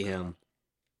might Oh, be God. him.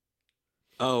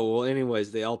 Oh, well,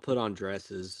 anyways, they all put on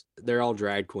dresses. They're all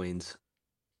drag queens.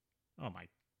 Oh my.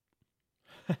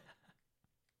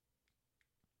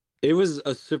 It was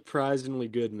a surprisingly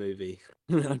good movie.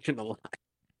 I'm not gonna lie.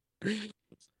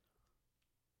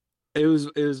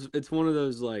 It's one of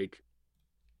those like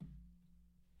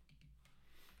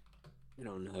I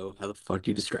don't know how the fuck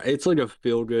you describe it's like a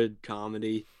feel good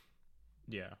comedy,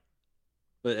 Yeah.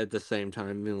 but at the same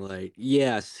time being like,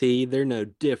 yeah, see, they're no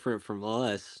different from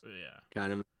us. Yeah.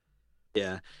 Kind of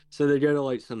yeah. So they go to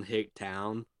like some hick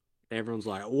town. Everyone's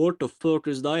like, what the fuck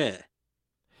is that?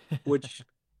 Which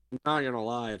I'm not gonna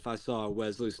lie, if I saw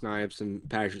Wesley Snipes and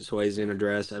Patrick Swayze in a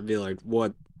dress, I'd be like,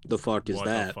 what the fuck is What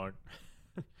that? the fuck?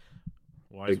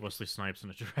 Why is Wesley Snipes in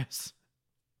a dress?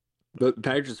 But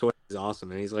Patrick Swayze is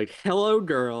awesome, and he's like, hello,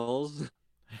 girls.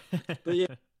 But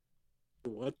yeah,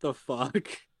 what the fuck?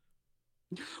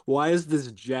 Why is this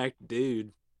jack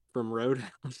dude from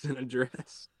Roadhouse in a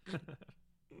dress?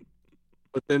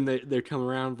 But then they come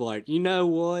around like, you know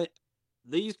what?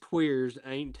 These queers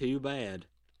ain't too bad.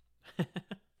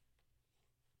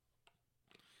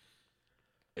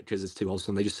 Because it's too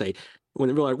awesome. They just say, when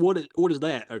they're like, what is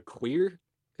that? A queer?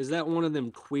 Is that one of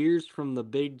them queers from the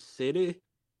big city?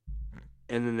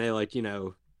 And then they like,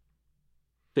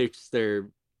 fix their,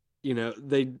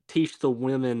 they teach the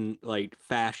women like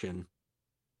fashion.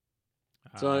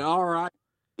 So like, all right,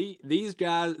 these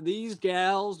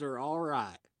gals are all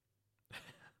right.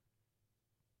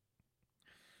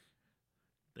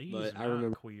 These But I not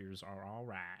remember queers are all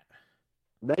right.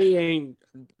 they ain't.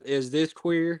 Is this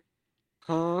queer?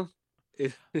 Huh?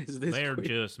 Is this They're queer?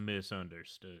 just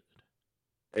misunderstood.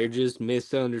 They're just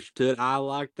misunderstood. I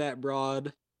like that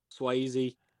broad,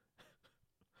 Swayze.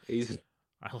 I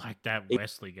like that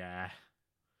Wesley guy.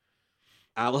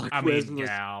 I like I mean, Wesley.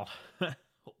 gal. He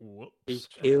Whoops.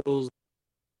 kills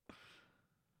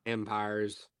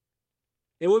empires.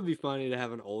 It would be funny to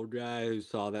have an old guy who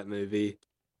saw that movie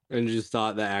and just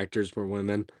thought the actors were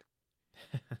women.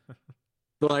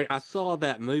 But like, I saw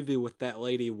that movie with that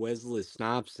lady Wesley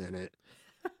Snipes in it,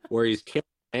 where he's killing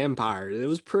vampires. It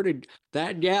was pretty.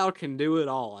 That gal can do it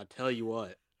all. I tell you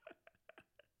what.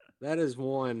 That is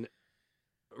one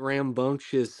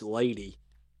rambunctious lady.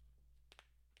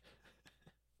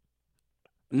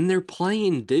 And they're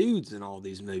playing dudes in all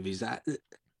these movies.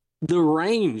 The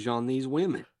range on these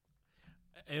women.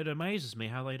 It amazes me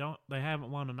how they haven't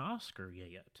won an Oscar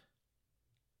yet.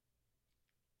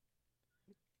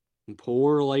 And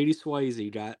poor Lady Swayze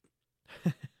got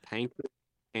pancreatic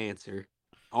cancer.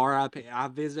 R.I.P. I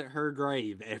visit her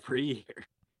grave every year.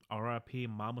 R.I.P.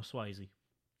 Mama Swayze.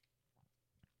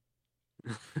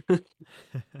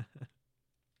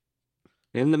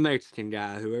 And the Mexican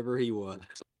guy, whoever he was.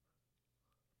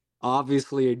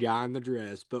 Obviously a guy in the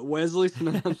dress, but Wesley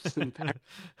Snipes and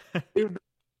Patrick,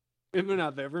 women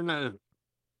I've ever known.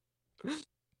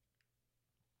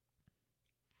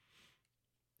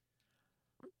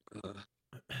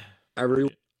 I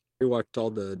rewatched all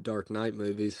the Dark Knight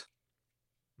movies.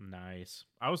 Nice.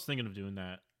 I was thinking of doing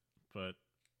that, but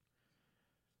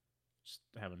just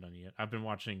haven't done it yet. I've been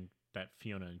watching that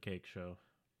Fiona and Cake show.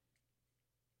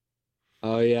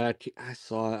 Oh yeah, I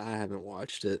saw it. I haven't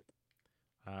watched it.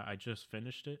 I just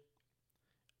finished it.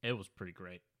 It was pretty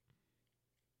great.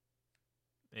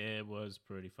 It was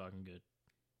pretty fucking good.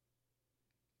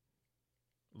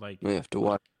 Like, I have to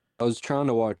watch. I was trying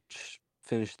to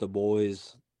finish The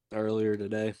Boys earlier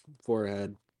today before I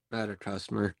had a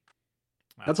customer.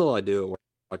 That's all I do at work.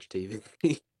 watch TV.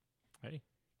 Hey.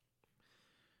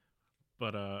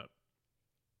 But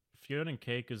Fiona and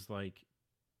Cake is like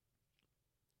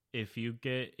if you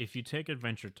take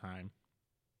Adventure Time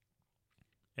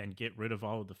and get rid of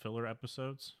all of the filler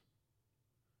episodes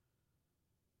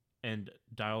and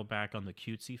dial back on the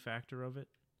cutesy factor of it,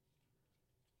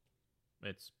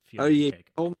 it's Fiona and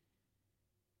Cake. Oh,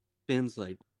 Finn's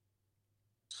like,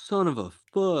 son of a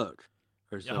fuck,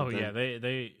 or something. Oh yeah,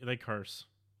 they curse,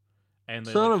 and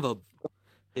they son of a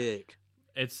dick.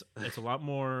 It's a lot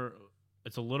more.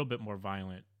 It's a little bit more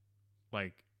violent.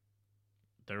 Like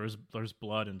there's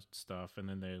blood and stuff, and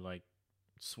then they like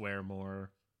swear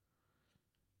more.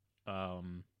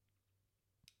 I'm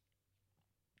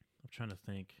trying to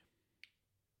think.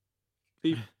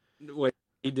 Wait,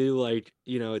 you do like,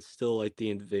 it's still like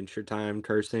the Adventure Time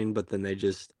cursing, but then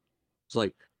it's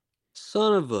like,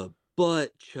 son of a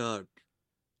butt chuck,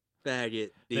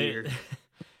 faggot, deer.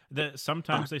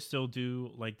 Sometimes they still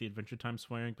do like the Adventure Time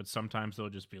swearing, but sometimes they'll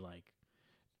just be like,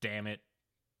 damn it,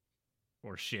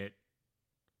 or shit.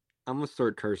 I'm gonna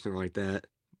start cursing like that.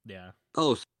 Yeah.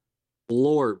 Oh,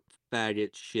 Lord,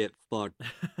 faggot, shit, fuck.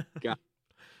 God.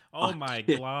 Oh my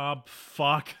glob,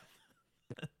 fuck.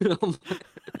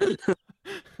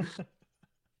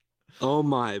 Oh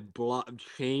my blob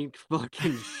chain,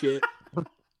 fucking shit.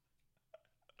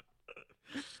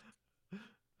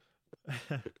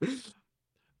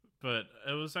 But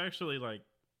it was actually like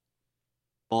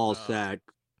ball sack.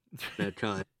 That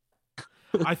cunt.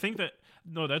 I think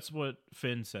that's what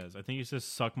Finn says. I think he says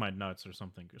 "suck my nuts" or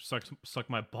something. Suck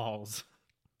my balls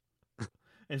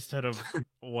instead of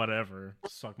whatever.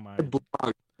 Suck my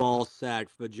ball sack,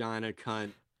 vagina,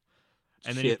 cunt.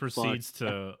 And then he proceeds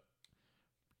to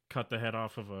cut the head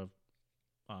off of a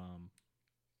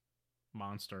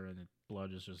monster, and the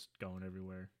blood is just going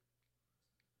everywhere.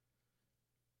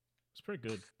 It's pretty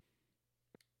good.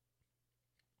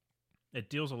 It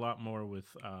deals a lot more with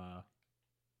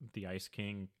the Ice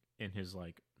King in his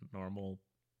like normal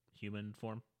human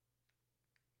form.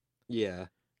 Yeah.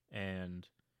 And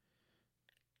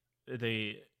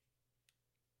the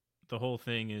whole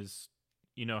thing is,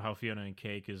 how Fiona and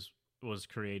Cake was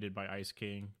created by Ice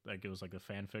King, like it was like a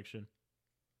fan fiction.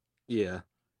 Yeah.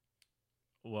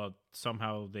 Well,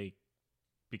 somehow they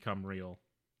become real.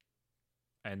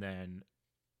 And then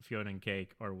Fiona and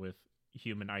Cake are with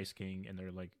human Ice King, and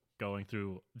they're like going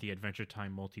through the Adventure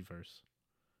Time multiverse.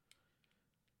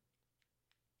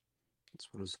 That's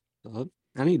what it's up.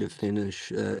 I need to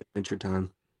finish Adventure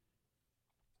Time.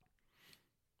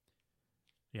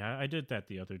 Yeah, I did that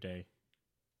the other day.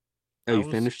 Oh,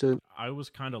 you finished it? I was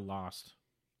kind of lost.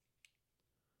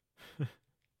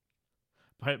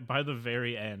 By the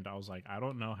very end, I was like, I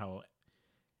don't know how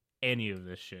any of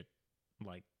this shit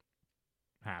like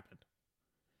happened.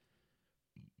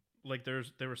 Like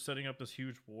they were setting up this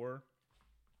huge war,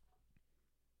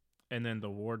 and then the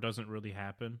war doesn't really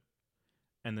happen,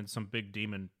 and then some big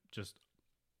demon just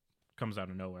comes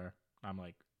out of nowhere. I'm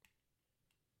like,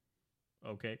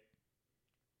 okay,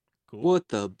 cool. What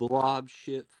the blob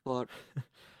shit fuck?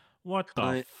 What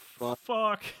the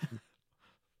fuck?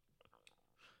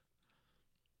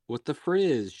 What the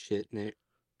frizz shit, Nick?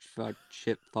 Fuck,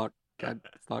 shit, fuck, god,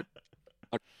 fuck.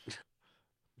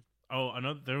 Oh,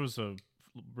 there was a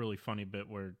really funny bit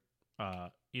where,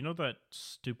 that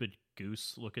stupid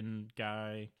goose-looking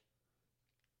guy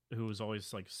who was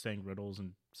always like saying riddles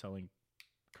and selling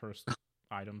cursed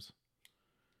items.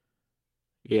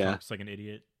 Yeah, talks like an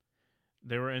idiot.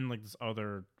 They were in like this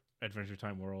other Adventure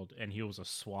Time world, and he was a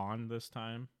swan this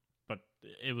time, but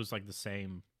it was like the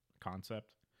same concept.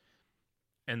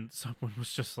 And someone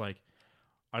was just like,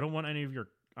 I don't want any of your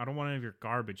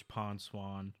garbage, Pond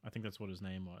Swan. I think that's what his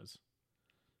name was.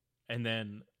 And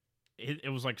then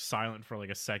it was like silent for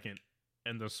like a second,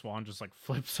 and the swan just like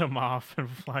flips him off and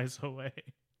flies away.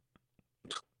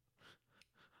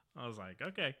 I was like,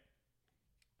 okay,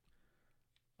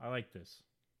 I like this.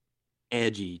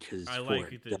 Edgy, because I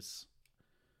like this.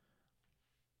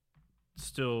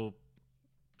 Still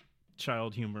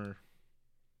child humor,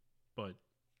 but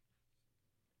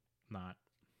not.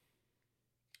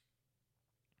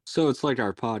 So it's like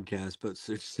our podcast, but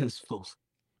successful.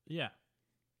 Yeah.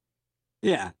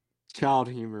 Yeah. Child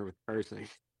humor with cursing.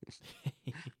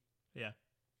 Yeah.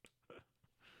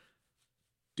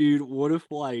 Dude, what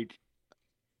if like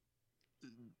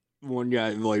one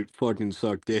guy like fucking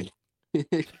sucked dick?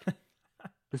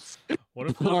 What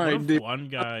if one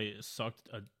guy sucked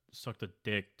a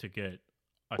dick to get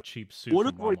a cheap suit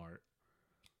from Walmart?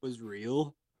 Was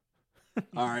real?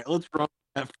 All right, let's run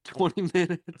that for 20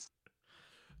 minutes.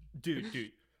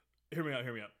 Dude, hear me out.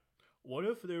 What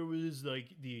if there was like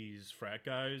these frat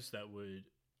guys that would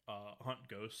hunt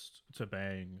ghosts to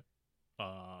bang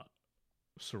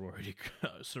sorority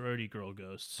girl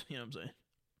ghosts. You know what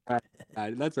I'm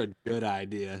saying? That's a good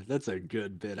idea. That's a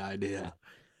good bit idea.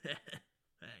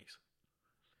 Thanks.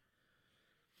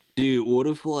 Dude, what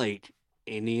if like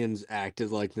Indians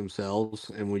acted like themselves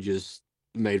and we just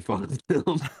made fun of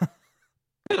them?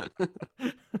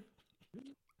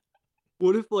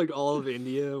 What if like all of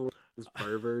India was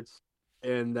perverts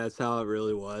and that's how it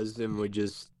really was and we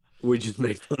just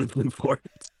made fun of them for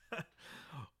it?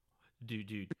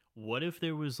 Dude, what if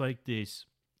there was like this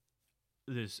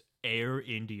Air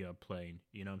India plane,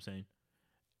 you know what I'm saying?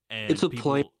 And It's a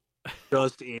plane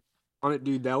just on it,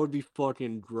 dude. That would be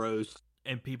fucking gross.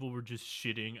 And people were just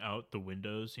shitting out the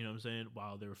windows, you know what I'm saying,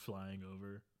 while they were flying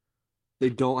over. They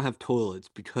don't have toilets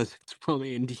because it's from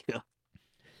India.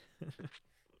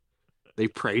 They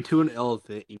pray to an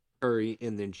elephant, eat curry,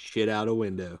 and then shit out a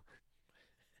window.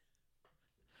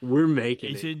 We're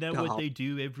making Isn't it. that what they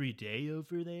do every day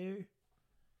over there?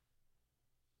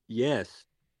 Yes.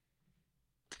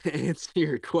 To answer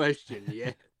your question,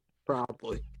 yeah,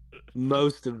 probably.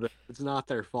 Most of them. It's not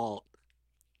their fault.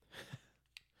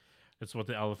 That's what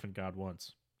the elephant god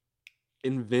wants.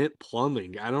 Invent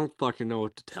plumbing. I don't fucking know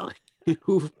what to tell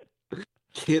you.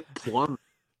 Get plumbing.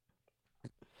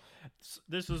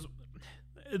 This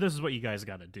is what you guys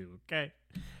got to do, okay?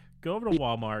 Go over to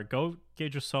Walmart. Go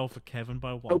get yourself a Kevin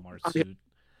by Walmart suit.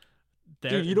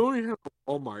 Dude, you don't even have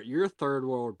a Walmart. You're a third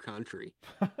world country.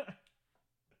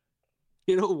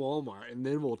 Get a Walmart, and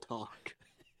then we'll talk.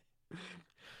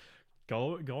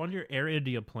 Go on your Air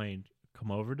India plane.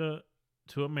 Come over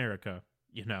to America.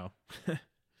 You know,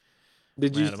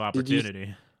 land of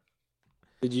opportunity.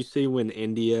 Did you see when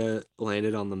India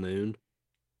landed on the moon?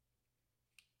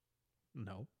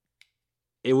 No.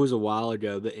 It was a while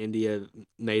ago, but India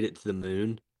made it to the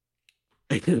moon.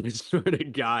 And I swear to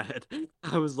God,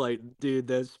 I was like, dude,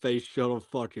 that space shuttle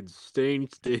fucking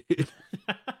stinks, dude.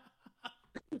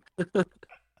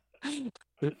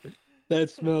 That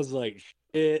smells like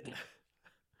shit.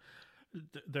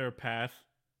 Their path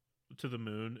to the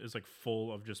moon is like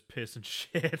full of just piss and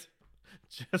shit,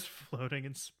 just floating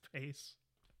in space.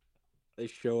 They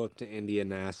show up to India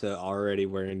NASA already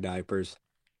wearing diapers.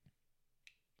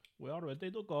 We are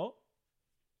ready to go.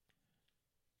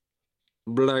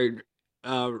 Like,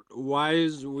 why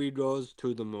is we goes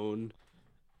to the moon?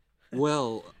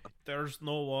 Well, there's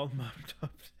no Walmart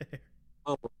up there.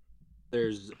 Oh,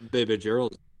 there's baby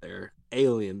girls there,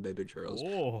 alien baby girls.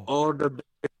 Oh, the baby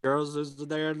girls is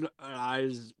there.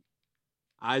 Eyes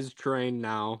trained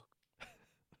now.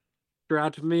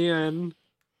 Strap me in.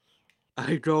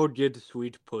 I go get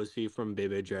sweet pussy from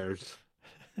baby girls.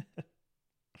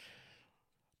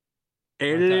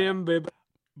 Alien baby.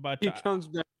 He comes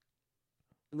back,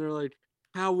 and they're like,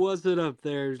 "How was it up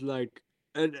there?" It's like,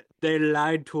 they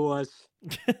lied to us.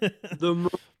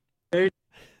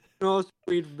 No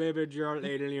sweet baby girl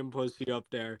alien pussy up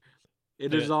there.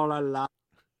 It is all a lie.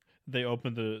 They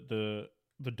open the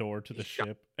door to the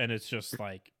ship, and it's just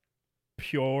like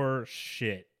pure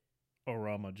shit.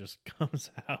 Aroma just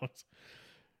comes out,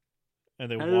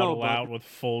 and they waddle out with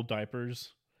full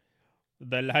diapers.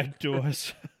 They lied to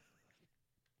us.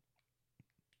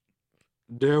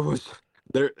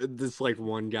 This like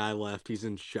one guy left. He's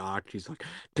in shock. He's like,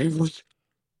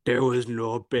 there was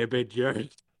no baby girl.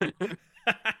 I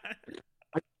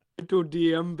tried to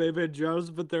DM baby girls,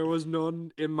 but there was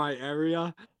none in my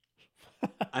area.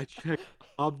 I checked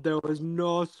up. There was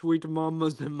no sweet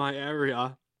mamas in my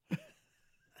area.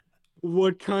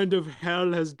 What kind of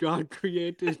hell has God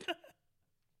created?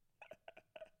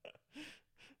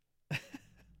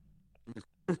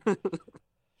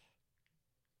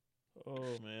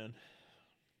 Oh man.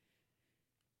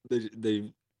 They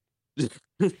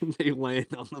they land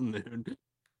on the moon.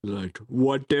 Like,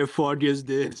 what the fuck is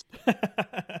this?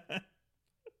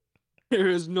 There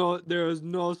is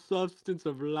no substance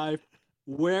of life.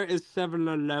 Where is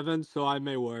 7-Eleven so I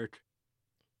may work?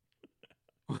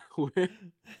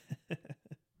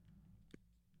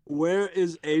 Where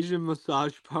is Asian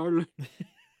massage parlor?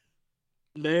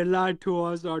 They lied to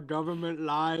us. Our government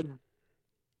lied.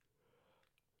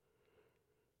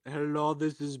 Hello,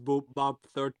 this is Boop Bop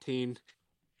 13.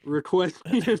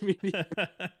 Requesting immediate.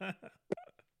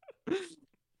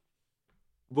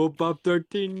 Boop Bop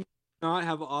 13 not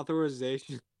have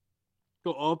authorization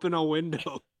to open a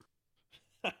window.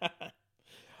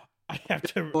 I have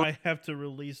to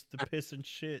release the piss and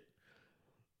shit.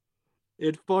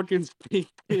 It fucking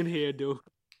stinks in here, dude.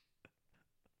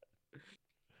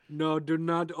 No, do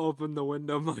not open the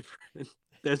window, my friend.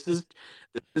 This is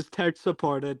tech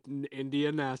support at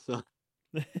India NASA.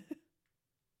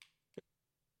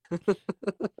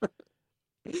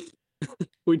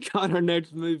 We got our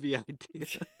next movie idea.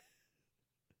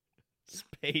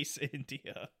 Space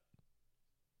India.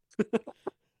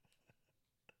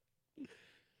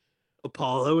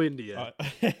 Apollo, India.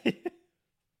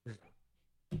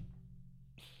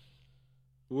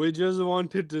 We just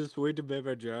wanted to sweet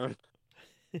baby John.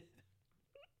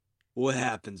 What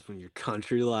happens when your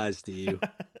country lies to you?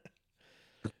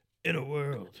 In a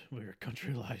world where your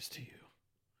country lies to you.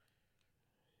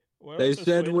 Where They is the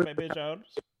said sweet we're- baby Jones?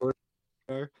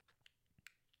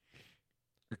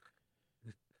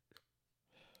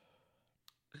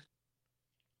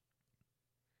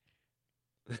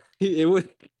 It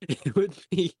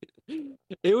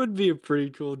would be a pretty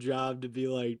cool job to be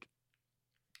like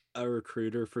a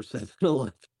recruiter for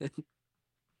 7-Eleven.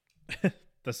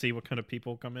 To see what kind of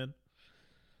people come in.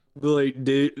 Be like,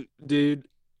 dude,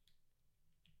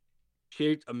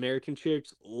 chicks, American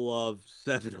chicks love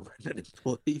 7-Eleven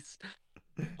employees.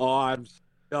 Oh, I'm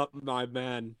up, my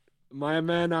man.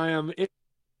 I am.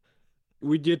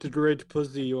 We get to great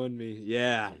pussy, you and me.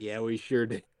 Yeah, we sure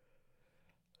do.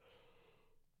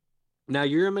 Now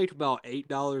you're gonna make about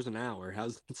 $8 an hour.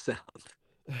 How's that sound?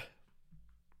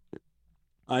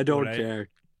 I don't care.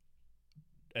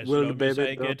 As Will long the as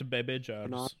baby I girl get baby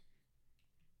Jones.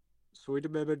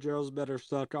 Sweet baby girls better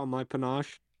suck on my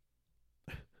panache.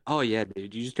 Oh yeah,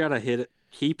 dude. You just gotta hit it.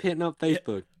 Keep hitting up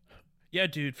Facebook. Yeah,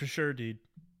 dude, for sure, dude.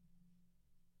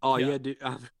 Oh Yeah. yeah, dude.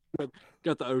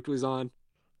 Got the Oakleys on.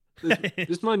 This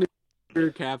is my new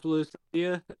career capitalist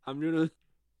idea. I'm gonna.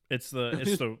 It's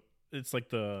like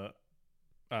the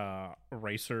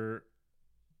racer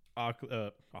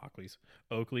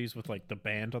Oakleys with like the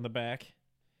band on the back.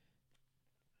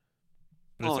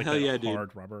 And Oh, it's like hell that yeah, dude.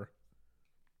 hard rubber.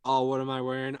 Oh, what am I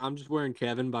wearing? I'm just wearing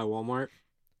Kevin by Walmart.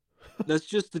 That's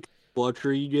just the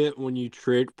luxury you get when you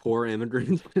trick poor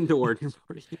immigrants into working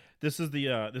for you. This is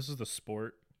the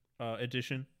sport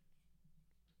edition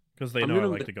because they I'm know I gonna-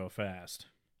 like to go fast.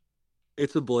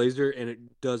 It's a blazer and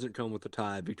it doesn't come with a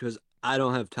tie because I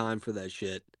don't have time for that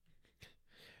shit.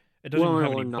 It doesn't Well, even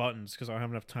have or any not. buttons because I don't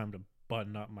have enough time to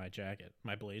button up my jacket,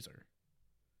 my blazer.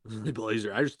 The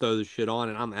blazer. I just throw this shit on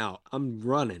and I'm out. I'm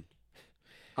running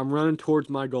towards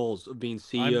my goals of being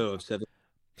CEO of 7.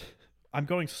 I'm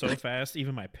going so fast,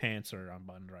 even my pants are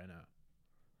unbuttoned right now.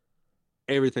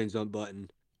 Everything's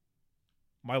unbuttoned.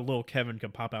 My little Kevin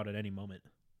can pop out at any moment.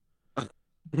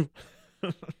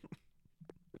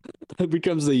 That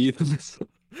becomes the euphemism.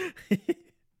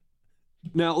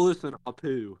 Now listen,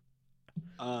 Apu.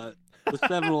 The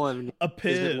 7-Eleven A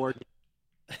isn't poo.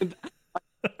 working.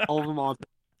 All of them off.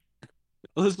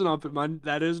 Listen, Apu.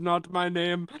 That is not my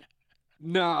name.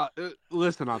 Nah,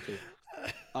 listen, Apu.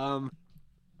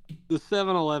 The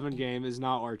 7-Eleven game is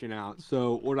not working out.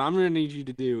 So what I'm gonna need you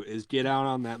to do is get out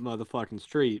on that motherfucking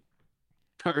street,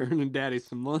 start earning daddy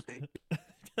some money.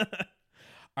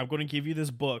 I'm going to give you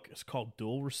this book. It's called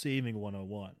Dual Receiving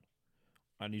 101.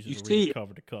 I need you You to read see- it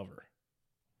cover to cover.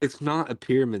 It's not a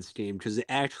pyramid scheme because it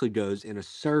actually goes in a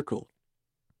circle.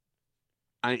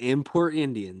 I import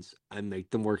Indians. I make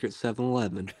them work at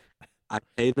 7-Eleven. I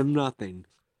pay them nothing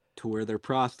to where they're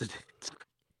prostitutes.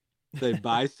 They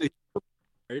buy cigarettes,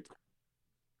 right?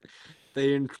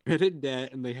 They in credit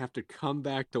debt and they have to come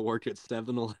back to work at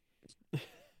 7-Eleven.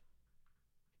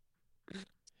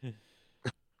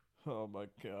 Oh my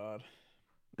god.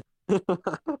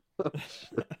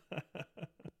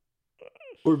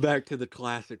 We're back to the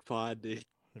classic pod, dude.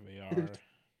 Here we are.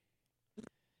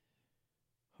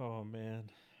 Oh man.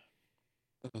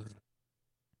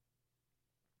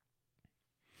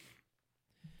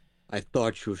 I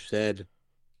thought you said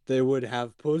they would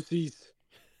have pussies.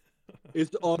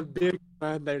 It's all dicks,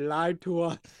 man. They lied to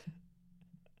us.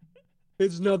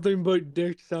 It's nothing but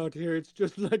dicks out here. It's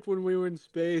just like when we were in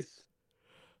space.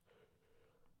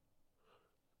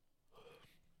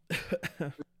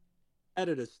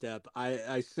 Added a step.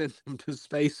 I sent them to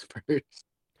space first.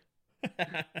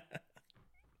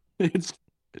 It's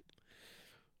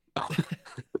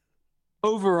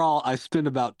overall, I spend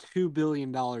about $2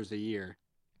 billion a year,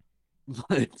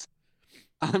 but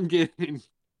I'm getting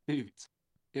suits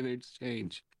in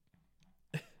exchange.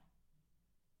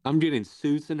 I'm getting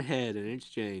suits and head in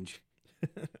exchange.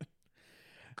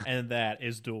 And that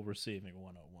is Dual Receiving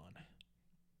 101.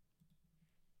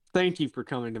 Thank you for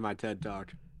coming to my TED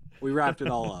Talk. We wrapped it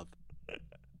all up.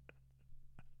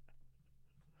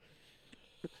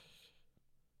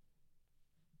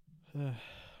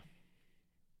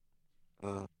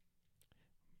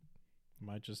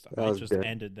 Might just That was good.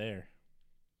 end it there.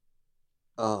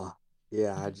 Oh,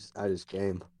 yeah, I just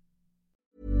came.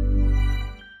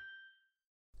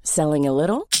 Selling a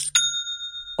little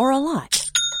or a lot?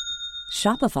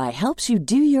 Shopify helps you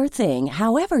do your thing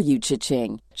however you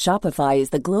cha-ching. Shopify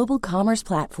is the global commerce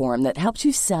platform that helps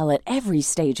you sell at every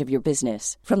stage of your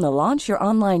business. From the launch your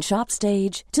online shop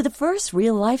stage to the first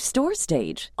real-life store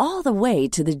stage, all the way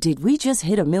to the did we just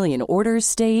hit a million orders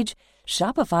stage.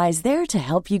 Shopify is there to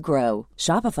help you grow.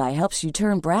 Shopify helps you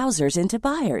turn browsers into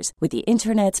buyers with the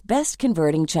internet's best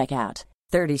converting checkout.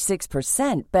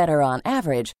 36% better on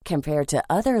average compared to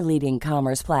other leading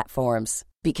commerce platforms.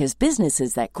 Because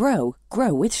businesses that grow,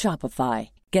 grow with Shopify.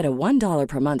 Get a $1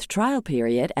 per month trial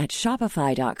period at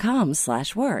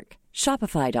shopify.com/work.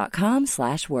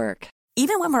 Shopify.com/work.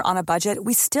 Even when we're on a budget,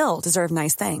 we still deserve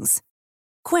nice things.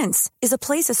 Quince is a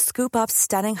place to scoop up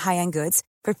stunning high-end goods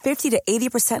for 50 to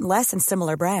 80% less than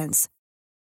similar brands.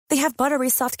 They have buttery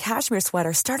soft cashmere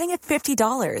sweaters starting at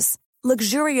 $50,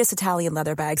 luxurious Italian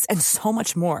leather bags, and so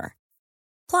much more.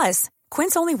 Plus,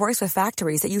 Quince only works with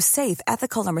factories that use safe,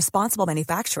 ethical, and responsible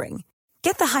manufacturing.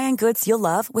 Get the high-end goods you'll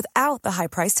love without the high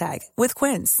price tag with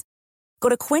Quince. Go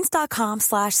to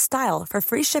quince.com/style for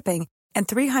free shipping and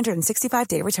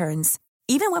 365-day returns.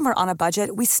 Even when we're on a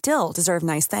budget, we still deserve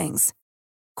nice things.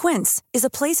 Quince is a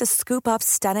place to scoop up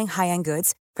stunning high-end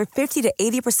goods for 50 to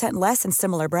 80% less than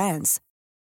similar brands.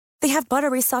 They have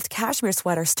buttery soft cashmere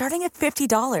sweaters starting at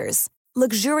 $50,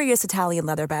 luxurious Italian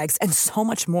leather bags, and so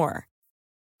much more.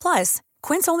 Plus,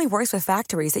 Quince only works with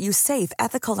factories that use safe,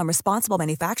 ethical, and responsible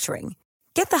manufacturing.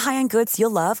 Get the high-end goods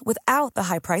you'll love without the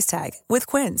high price tag with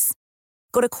Quince.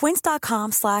 Go to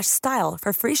quince.com/style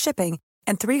for free shipping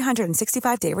and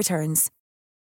 365-day returns.